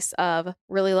a place of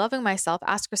really loving myself,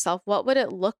 ask yourself, what would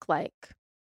it look like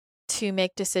to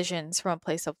make decisions from a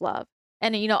place of love?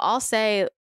 And, I'll say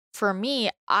for me,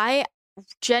 I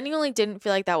genuinely didn't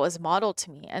feel like that was modeled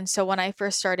to me. And so when I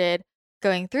first started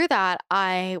going through that,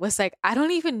 I was like, I don't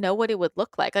even know what it would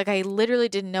look like. Like, I literally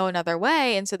didn't know another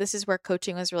way. And so this is where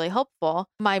coaching was really helpful.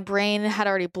 My brain had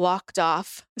already blocked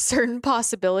off certain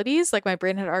possibilities. Like, my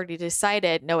brain had already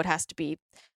decided, no, it has to be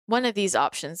one of these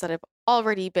options that I've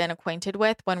already been acquainted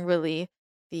with, when really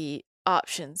the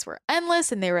options were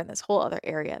endless and they were in this whole other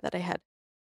area that I had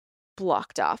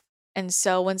blocked off. And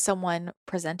so when someone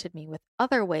presented me with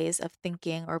other ways of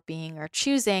thinking or being or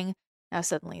choosing, now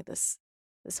suddenly this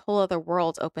whole other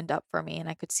world opened up for me, and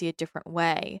I could see a different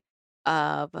way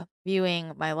of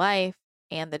viewing my life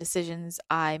and the decisions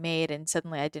I made, and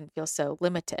suddenly I didn't feel so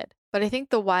limited. But I think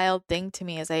the wild thing to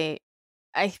me is I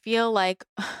feel like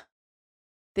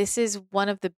this is one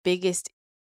of the biggest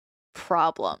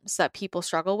problems that people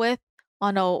struggle with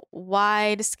on a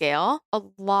wide scale. A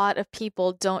lot of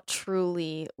people don't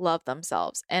truly love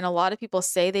themselves, and a lot of people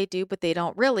say they do, but they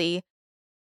don't really.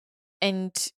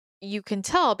 And you can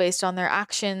tell based on their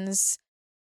actions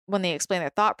when they explain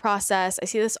their thought process. I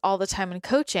see this all the time in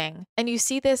coaching, and you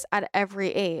see this at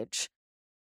every age.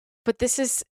 But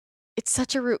it's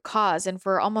such a root cause. And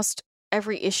for almost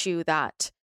every issue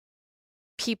that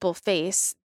people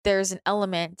face, there's an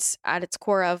element at its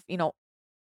core of,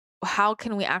 how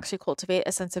can we actually cultivate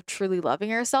a sense of truly loving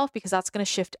yourself? Because that's going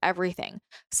to shift everything.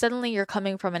 Suddenly you're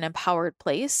coming from an empowered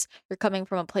place. You're coming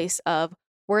from a place of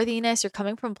worthiness. You're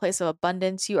coming from a place of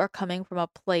abundance. You are coming from a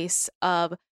place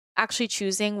of actually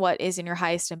choosing what is in your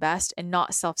highest and best and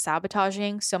not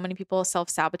self-sabotaging. So many people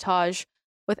self-sabotage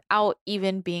without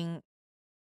even being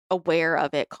aware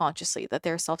of it consciously, that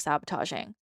they're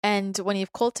self-sabotaging. And when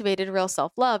you've cultivated real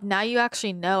self-love, now you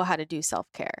actually know how to do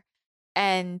self-care.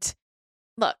 And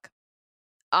look,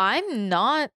 I'm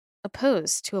not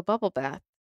opposed to a bubble bath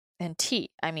and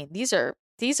tea. I mean, these are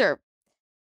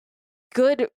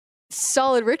good,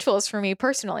 solid rituals for me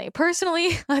personally.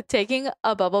 Personally, taking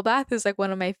a bubble bath is like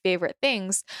one of my favorite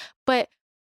things, but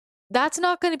that's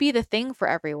not going to be the thing for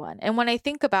everyone. And when I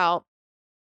think about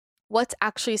what's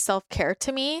actually self-care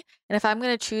to me, and if I'm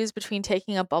going to choose between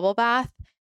taking a bubble bath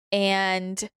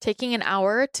and taking an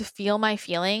hour to feel my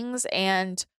feelings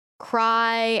and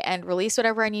cry and release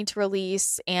whatever I need to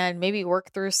release and maybe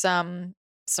work through some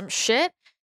shit,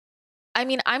 I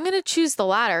mean, I'm going to choose the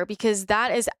latter because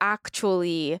that is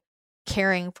actually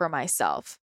caring for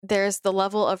myself. There's the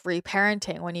level of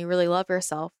reparenting when you really love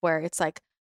yourself, where it's like,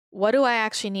 what do I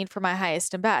actually need for my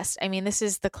highest and best? I mean, this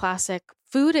is the classic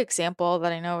food example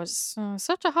that I know is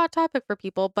such a hot topic for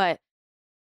people, but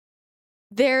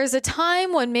there's a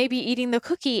time when maybe eating the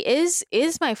cookie is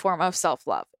my form of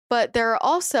self-love. But there are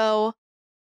also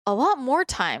a lot more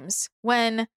times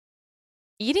when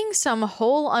eating some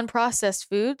whole unprocessed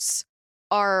foods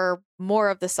are more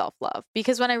of the self-love.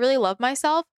 Because when I really love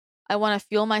myself, I want to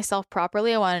fuel myself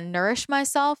properly. I want to nourish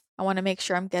myself. I want to make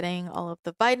sure I'm getting all of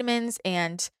the vitamins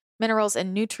and minerals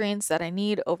and nutrients that I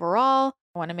need overall.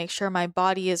 I want to make sure my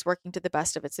body is working to the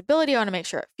best of its ability. I want to make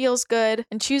sure it feels good.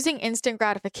 And choosing instant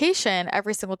gratification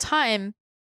every single time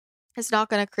is not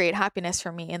going to create happiness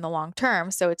for me in the long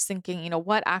term. So it's thinking,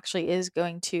 what actually is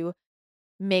going to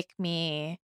make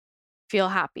me feel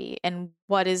happy, and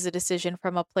what is a decision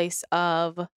from a place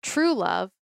of true love,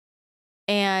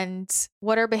 and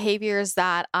what are behaviors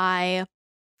that I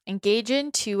engage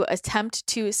in to attempt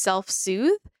to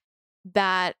self-soothe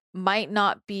that might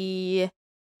not be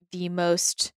the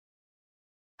most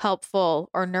helpful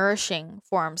or nourishing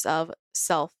forms of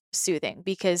self-soothing.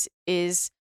 Because is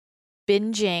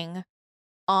binging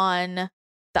on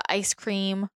the ice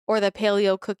cream or the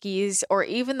paleo cookies or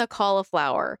even the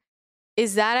cauliflower,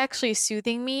 is that actually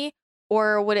soothing me?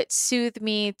 Or would it soothe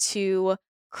me to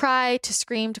cry, to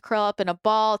scream, to curl up in a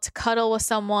ball, to cuddle with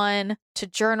someone, to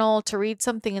journal, to read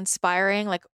something inspiring?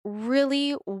 Like,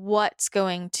 really, what's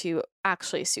going to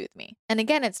actually soothe me? And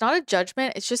again, it's not a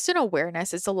judgment. It's just an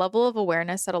awareness. It's a level of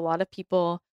awareness that a lot of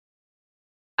people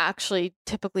actually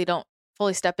typically don't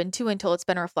fully step into until it's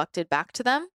been reflected back to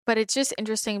them. But it's just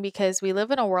interesting because we live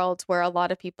in a world where a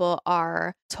lot of people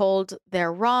are told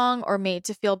they're wrong or made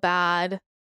to feel bad,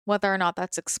 whether or not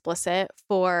that's explicit,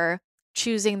 for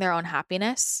choosing their own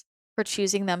happiness, for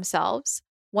choosing themselves,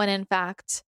 when in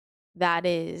fact, that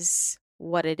is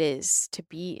what it is to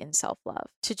be in self-love,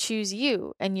 to choose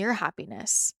you and your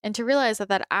happiness, and to realize that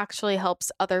that actually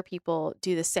helps other people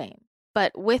do the same.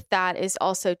 But with that is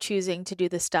also choosing to do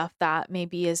the stuff that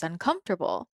maybe is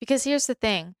uncomfortable. Because here's the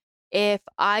thing, if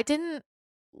I didn't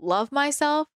love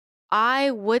myself,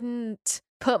 I wouldn't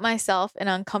put myself in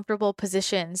uncomfortable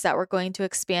positions that were going to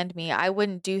expand me. I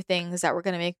wouldn't do things that were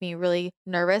going to make me really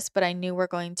nervous, but I knew were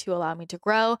going to allow me to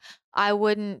grow. I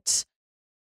wouldn't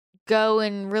go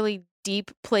in really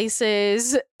deep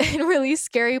places and really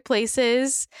scary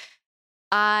places.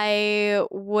 I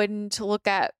wouldn't look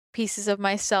at pieces of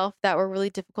myself that were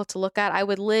really difficult to look at. I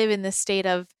would live in this state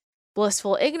of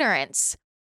blissful ignorance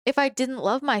if I didn't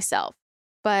love myself.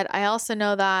 But I also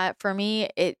know that for me,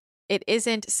 it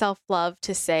isn't self-love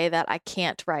to say that I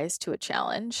can't rise to a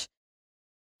challenge.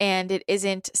 And it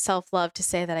isn't self-love to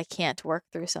say that I can't work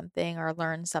through something or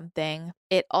learn something.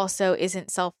 It also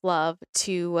isn't self-love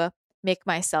to make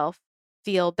myself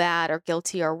feel bad or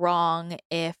guilty or wrong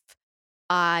if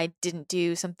I didn't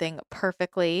do something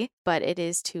perfectly, but it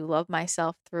is to love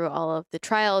myself through all of the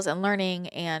trials and learning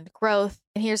and growth.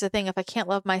 And here's the thing, if I can't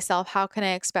love myself, how can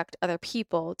I expect other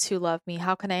people to love me?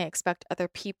 How can I expect other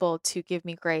people to give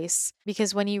me grace?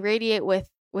 Because when you radiate with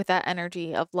that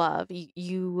energy of love,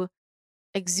 you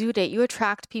exude it, you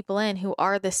attract people in who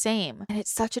are the same. And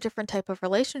it's such a different type of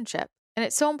relationship. And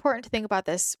it's so important to think about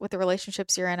this with the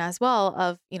relationships you're in as well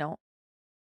of,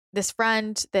 this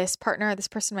friend, this partner, this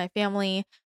person in my family,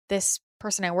 this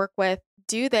person I work with,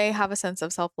 do they have a sense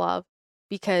of self-love?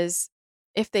 Because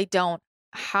if they don't,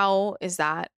 how is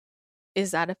that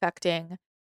affecting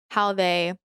how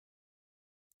they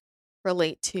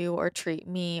relate to or treat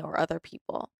me or other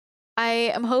people?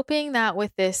 I am hoping that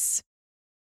with this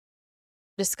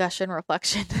discussion,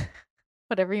 reflection,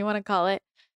 whatever you want to call it,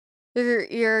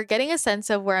 you're getting a sense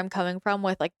of where I'm coming from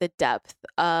with like the depth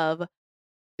of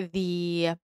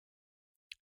the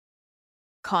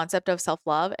concept of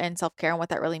self-love and self-care and what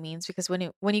that really means, because when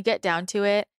you get down to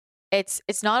it, it's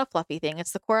not a fluffy thing.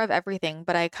 It's the core of everything,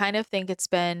 but I kind of think it's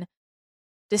been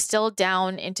distilled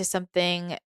down into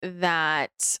something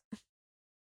that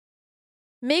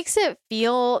makes it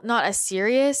feel not as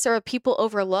serious or people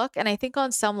overlook. And I think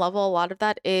on some level, a lot of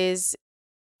that is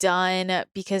done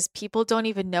because people don't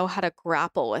even know how to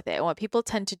grapple with it. And what people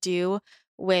tend to do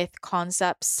with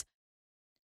concepts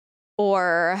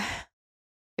or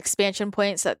expansion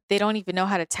points that they don't even know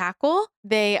how to tackle,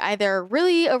 they either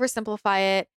really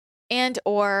oversimplify it and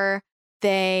or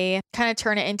they kind of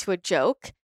turn it into a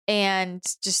joke and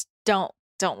just don't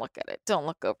look at it. Don't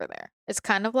look over there. It's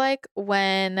kind of like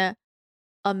when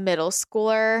a middle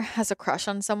schooler has a crush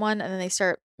on someone and then they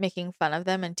start making fun of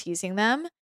them and teasing them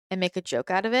and make a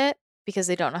joke out of it because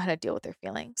they don't know how to deal with their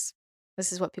feelings.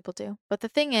 This is what people do. But the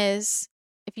thing is,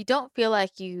 if you don't feel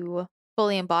like you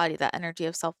fully embody that energy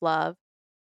of self-love,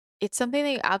 it's something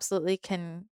that you absolutely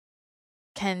can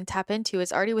tap into.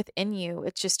 It's already within you.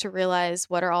 It's just to realize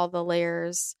what are all the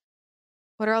layers,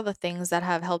 what are all the things that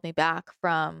have held me back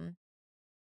from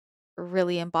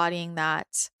really embodying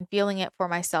that and feeling it for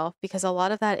myself, because a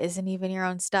lot of that isn't even your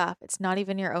own stuff. It's not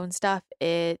even your own stuff.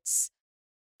 It's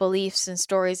beliefs and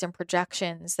stories and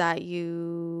projections that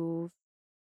you've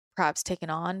perhaps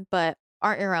taken on but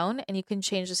aren't your own, and you can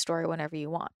change the story whenever you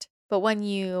want. But when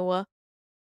you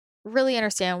really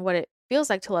understand what it feels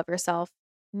like to love yourself,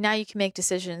 now you can make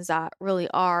decisions that really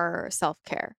are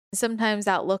self-care. Sometimes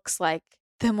that looks like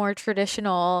the more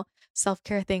traditional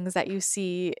self-care things that you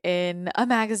see in a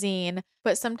magazine,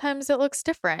 but sometimes it looks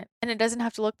different and it doesn't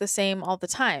have to look the same all the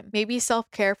time. Maybe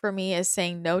self-care for me is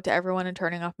saying no to everyone and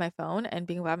turning off my phone and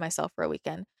being by myself for a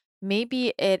weekend.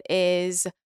 Maybe it is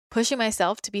pushing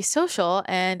myself to be social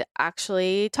and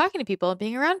actually talking to people and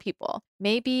being around people.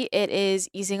 Maybe it is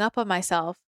easing up on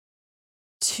myself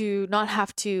to not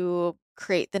have to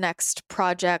create the next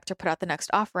project or put out the next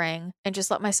offering and just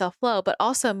let myself flow. But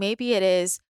also maybe it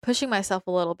is pushing myself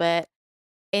a little bit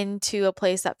into a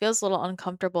place that feels a little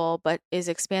uncomfortable but is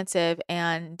expansive,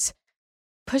 and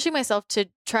pushing myself to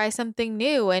try something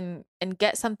new and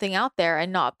get something out there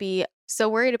and not be so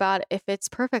worried about if it's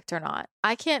perfect or not.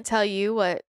 I can't tell you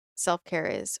what self-care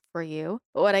is for you,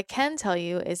 but what I can tell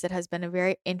you is it has been a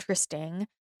very interesting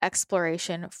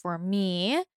exploration for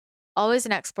me. Always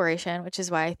an exploration, which is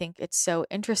why I think it's so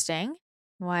interesting,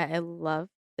 why I love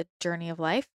the journey of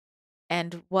life.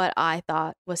 And what I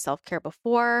thought was self-care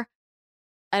before,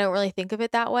 I don't really think of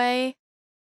it that way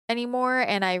anymore.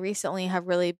 And I recently have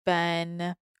really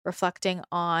been reflecting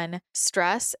on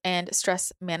stress and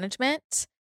stress management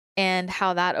and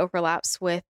how that overlaps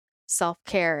with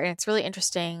self-care. And it's really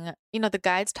interesting. The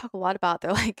guides talk a lot about,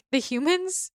 they're like, the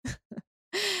humans,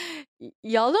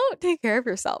 y'all don't take care of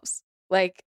yourselves.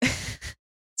 Like,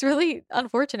 it's really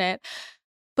unfortunate,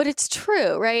 but it's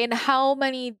true, right? And how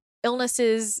many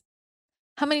illnesses,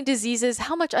 how many diseases,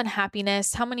 how much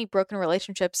unhappiness, how many broken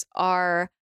relationships are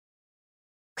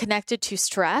connected to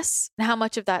stress and how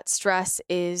much of that stress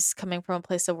is coming from a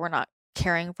place of we're not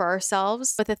caring for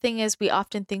ourselves. But the thing is, we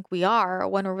often think we are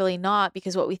when we're really not,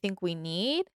 because what we think we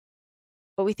need,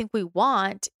 what we think we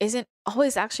want, isn't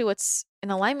always actually what's in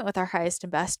alignment with our highest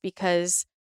and best, because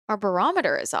our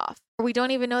barometer is off. We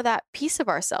don't even know that piece of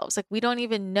ourselves. Like, we don't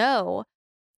even know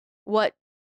what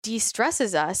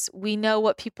de-stresses us. We know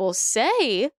what people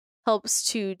say helps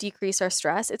to decrease our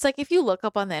stress. It's like if you look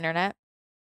up on the internet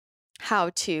how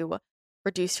to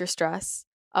reduce your stress.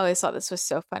 I always thought this was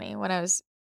so funny when I was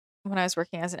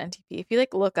working as an NTP. If you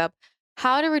like look up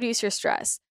how to reduce your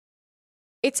stress,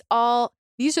 it's all,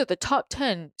 these are the top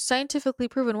 10 scientifically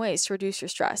proven ways to reduce your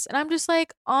stress. And I'm just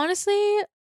like, honestly,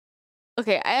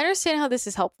 okay, I understand how this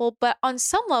is helpful, but on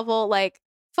some level, like,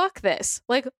 fuck this.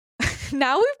 Like,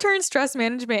 now we've turned stress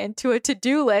management into a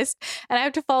to-do list, and I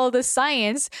have to follow the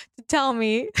science to tell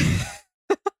me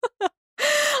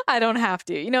I don't have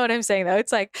to. You know what I'm saying, though?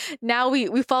 It's like now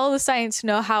we follow the science to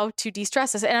know how to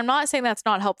de-stress us. And I'm not saying that's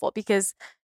not helpful, because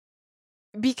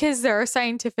there are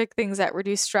scientific things that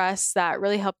reduce stress that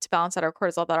really help to balance out our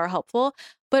cortisol that are helpful.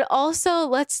 But also,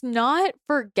 let's not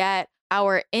forget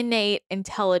our innate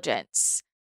intelligence.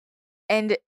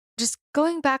 And just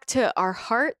going back to our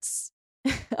hearts,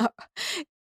 and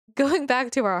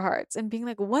being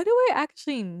like, what do I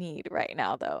actually need right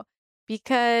now, though?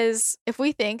 Because if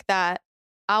we think that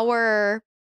our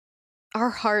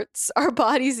hearts, our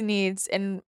body's needs,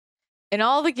 and in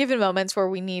all the given moments where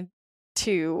we need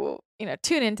to,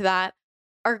 tune into that,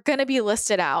 are going to be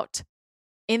listed out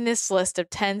in this list of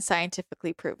 10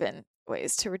 scientifically proven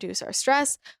ways to reduce our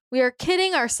stress, we are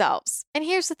kidding ourselves. And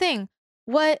here's the thing.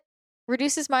 What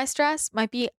reduces my stress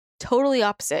might be totally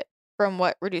opposite from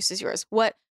what reduces yours.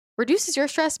 What reduces your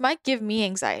stress might give me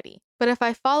anxiety. But if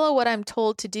I follow what I'm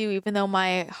told to do, even though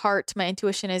my heart, my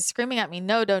intuition is screaming at me,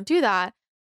 no, don't do that.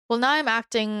 Well, now I'm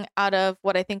acting out of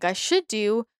what I think I should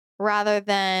do rather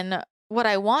than what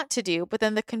I want to do. But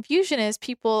then the confusion is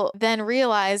people then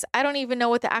realize I don't even know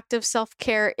what the act of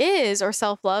self-care is or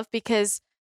self-love, because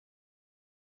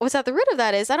what's at the root of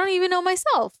that is I don't even know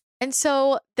myself. And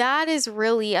so that is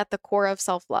really at the core of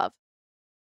self-love.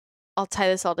 I'll tie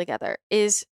this all together,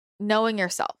 is knowing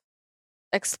yourself,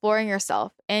 exploring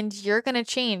yourself, and you're going to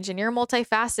change, and you're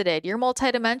multifaceted, you're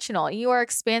multidimensional, you are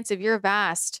expansive, you're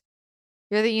vast,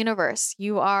 you're the universe,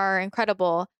 you are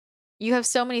incredible. You have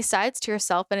so many sides to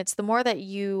yourself, and it's the more that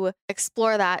you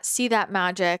explore that, see that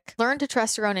magic, learn to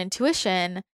trust your own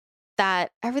intuition,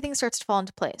 that everything starts to fall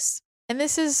into place. And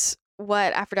this is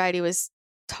what Aphrodite was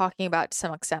talking about to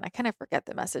some extent. I kind of forget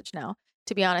the message now,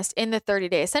 to be honest, in the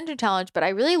 30-day Ascension Challenge, but I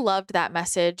really loved that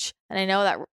message. And I know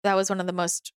that that was one of the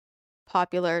most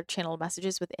popular channeled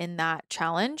messages within that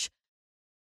challenge,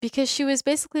 because she was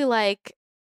basically like,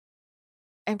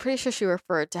 I'm pretty sure she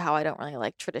referred to how I don't really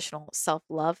like traditional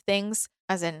self-love things,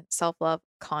 as in self-love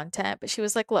content. But she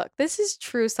was like, look, this is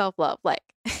true self-love. Like,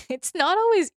 it's not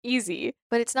always easy,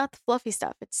 but it's not the fluffy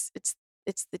stuff. It's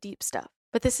the deep stuff.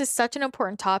 But this is such an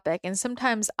important topic. And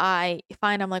sometimes I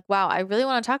find I'm like, wow, I really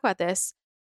want to talk about this.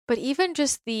 But even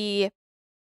just I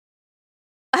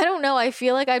don't know, I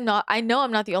feel like I know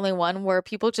I'm not the only one where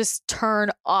people just turn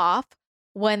off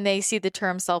when they see the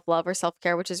term self-love or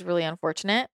self-care, which is really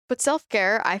unfortunate. But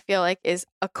self-care, I feel like, is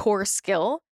a core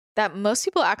skill that most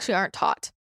people actually aren't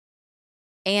taught.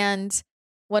 And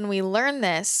when we learn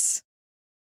this,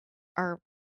 our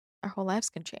whole lives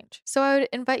can change. So I would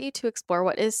invite you to explore,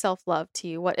 what is self-love to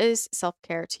you? What is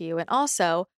self-care to you? And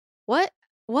also, what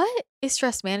is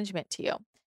stress management to you?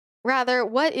 Rather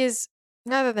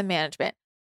than management,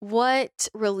 what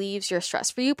relieves your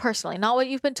stress for you personally? Not what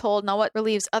you've been told, not what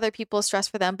relieves other people's stress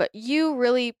for them, but you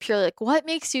really purely, like, what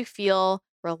makes you feel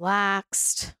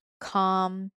relaxed,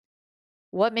 calm?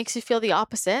 What makes you feel the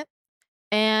opposite?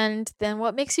 And then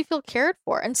what makes you feel cared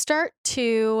for? And start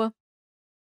to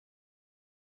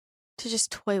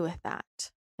just toy with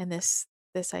that and this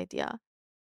idea.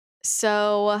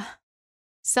 So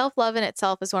self-love in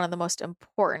itself is one of the most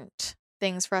important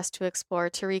things for us to explore,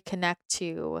 to reconnect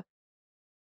to.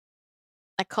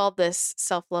 I called this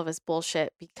self-love is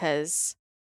bullshit because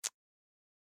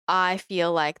I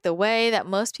feel like the way that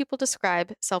most people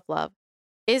describe self-love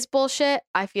is bullshit.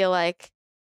 I feel like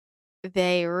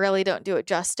they really don't do it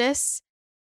justice,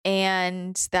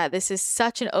 and that this is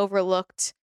such an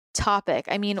overlooked topic.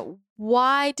 I mean,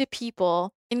 why do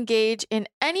people engage in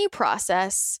any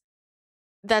process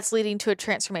that's leading to a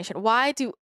transformation? Why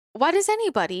does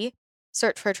anybody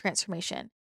search for a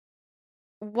transformation?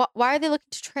 Why are they looking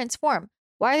to transform?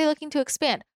 Why are they looking to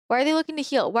expand? Why are they looking to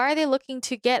heal? Why are they looking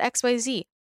to get XYZ?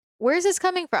 Where is this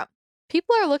coming from?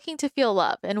 People are looking to feel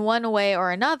love in one way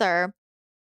or another.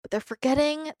 but they're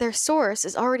forgetting their source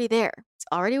is already there. It's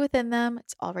already within them.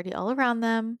 It's already all around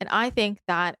them. And I think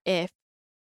that if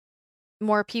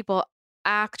more people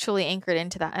actually anchored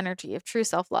into that energy of true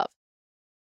self-love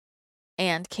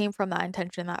and came from that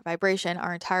intention, that vibration,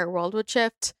 our entire world would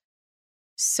shift.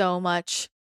 So much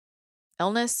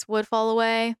illness would fall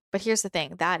away. But here's the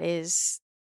thing, that is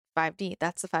 5D.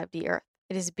 That's the 5D earth.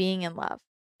 It is being in love.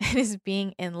 It is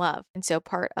being in love. And so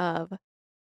part of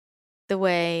the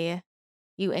way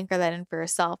you anchor that in for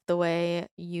yourself, the way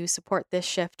you support this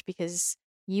shift, because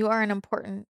you are an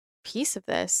important piece of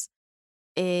this,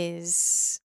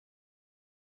 is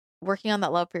working on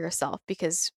that love for yourself.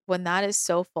 Because when that is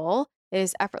so full, it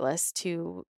is effortless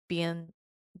to be in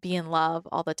love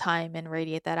all the time and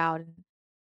radiate that out and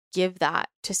give that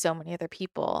to so many other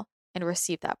people and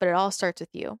receive that. But it all starts with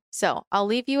you. So I'll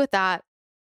leave you with that.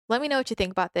 Let me know what you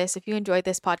think about this. If you enjoyed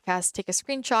this podcast, take a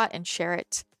screenshot and share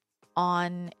it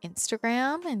on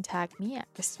Instagram and tag me at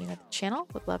Christina the channel.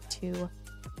 Would love to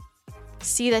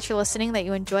see that you're listening, that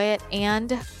you enjoy it,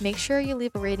 and make sure you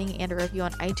leave a rating and a review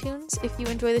on iTunes if you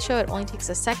enjoy the show. It only takes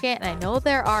a second, and I know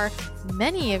there are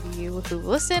many of you who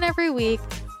listen every week.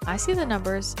 I see the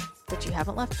numbers, but you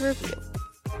haven't left a review.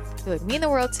 It would mean the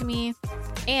world to me.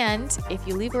 And if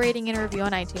you leave a rating and a review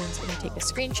on iTunes and you take a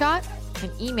screenshot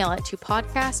and email it to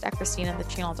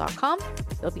podcast@christinathechannel.com,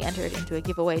 you'll be entered into a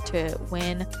giveaway to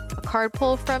win a card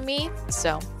pull from me.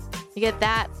 So you get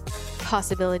that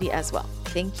possibility as well.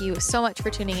 Thank you so much for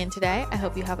tuning in today. I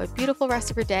hope you have a beautiful rest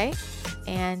of your day,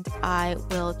 and I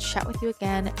will chat with you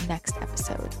again next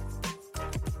episode.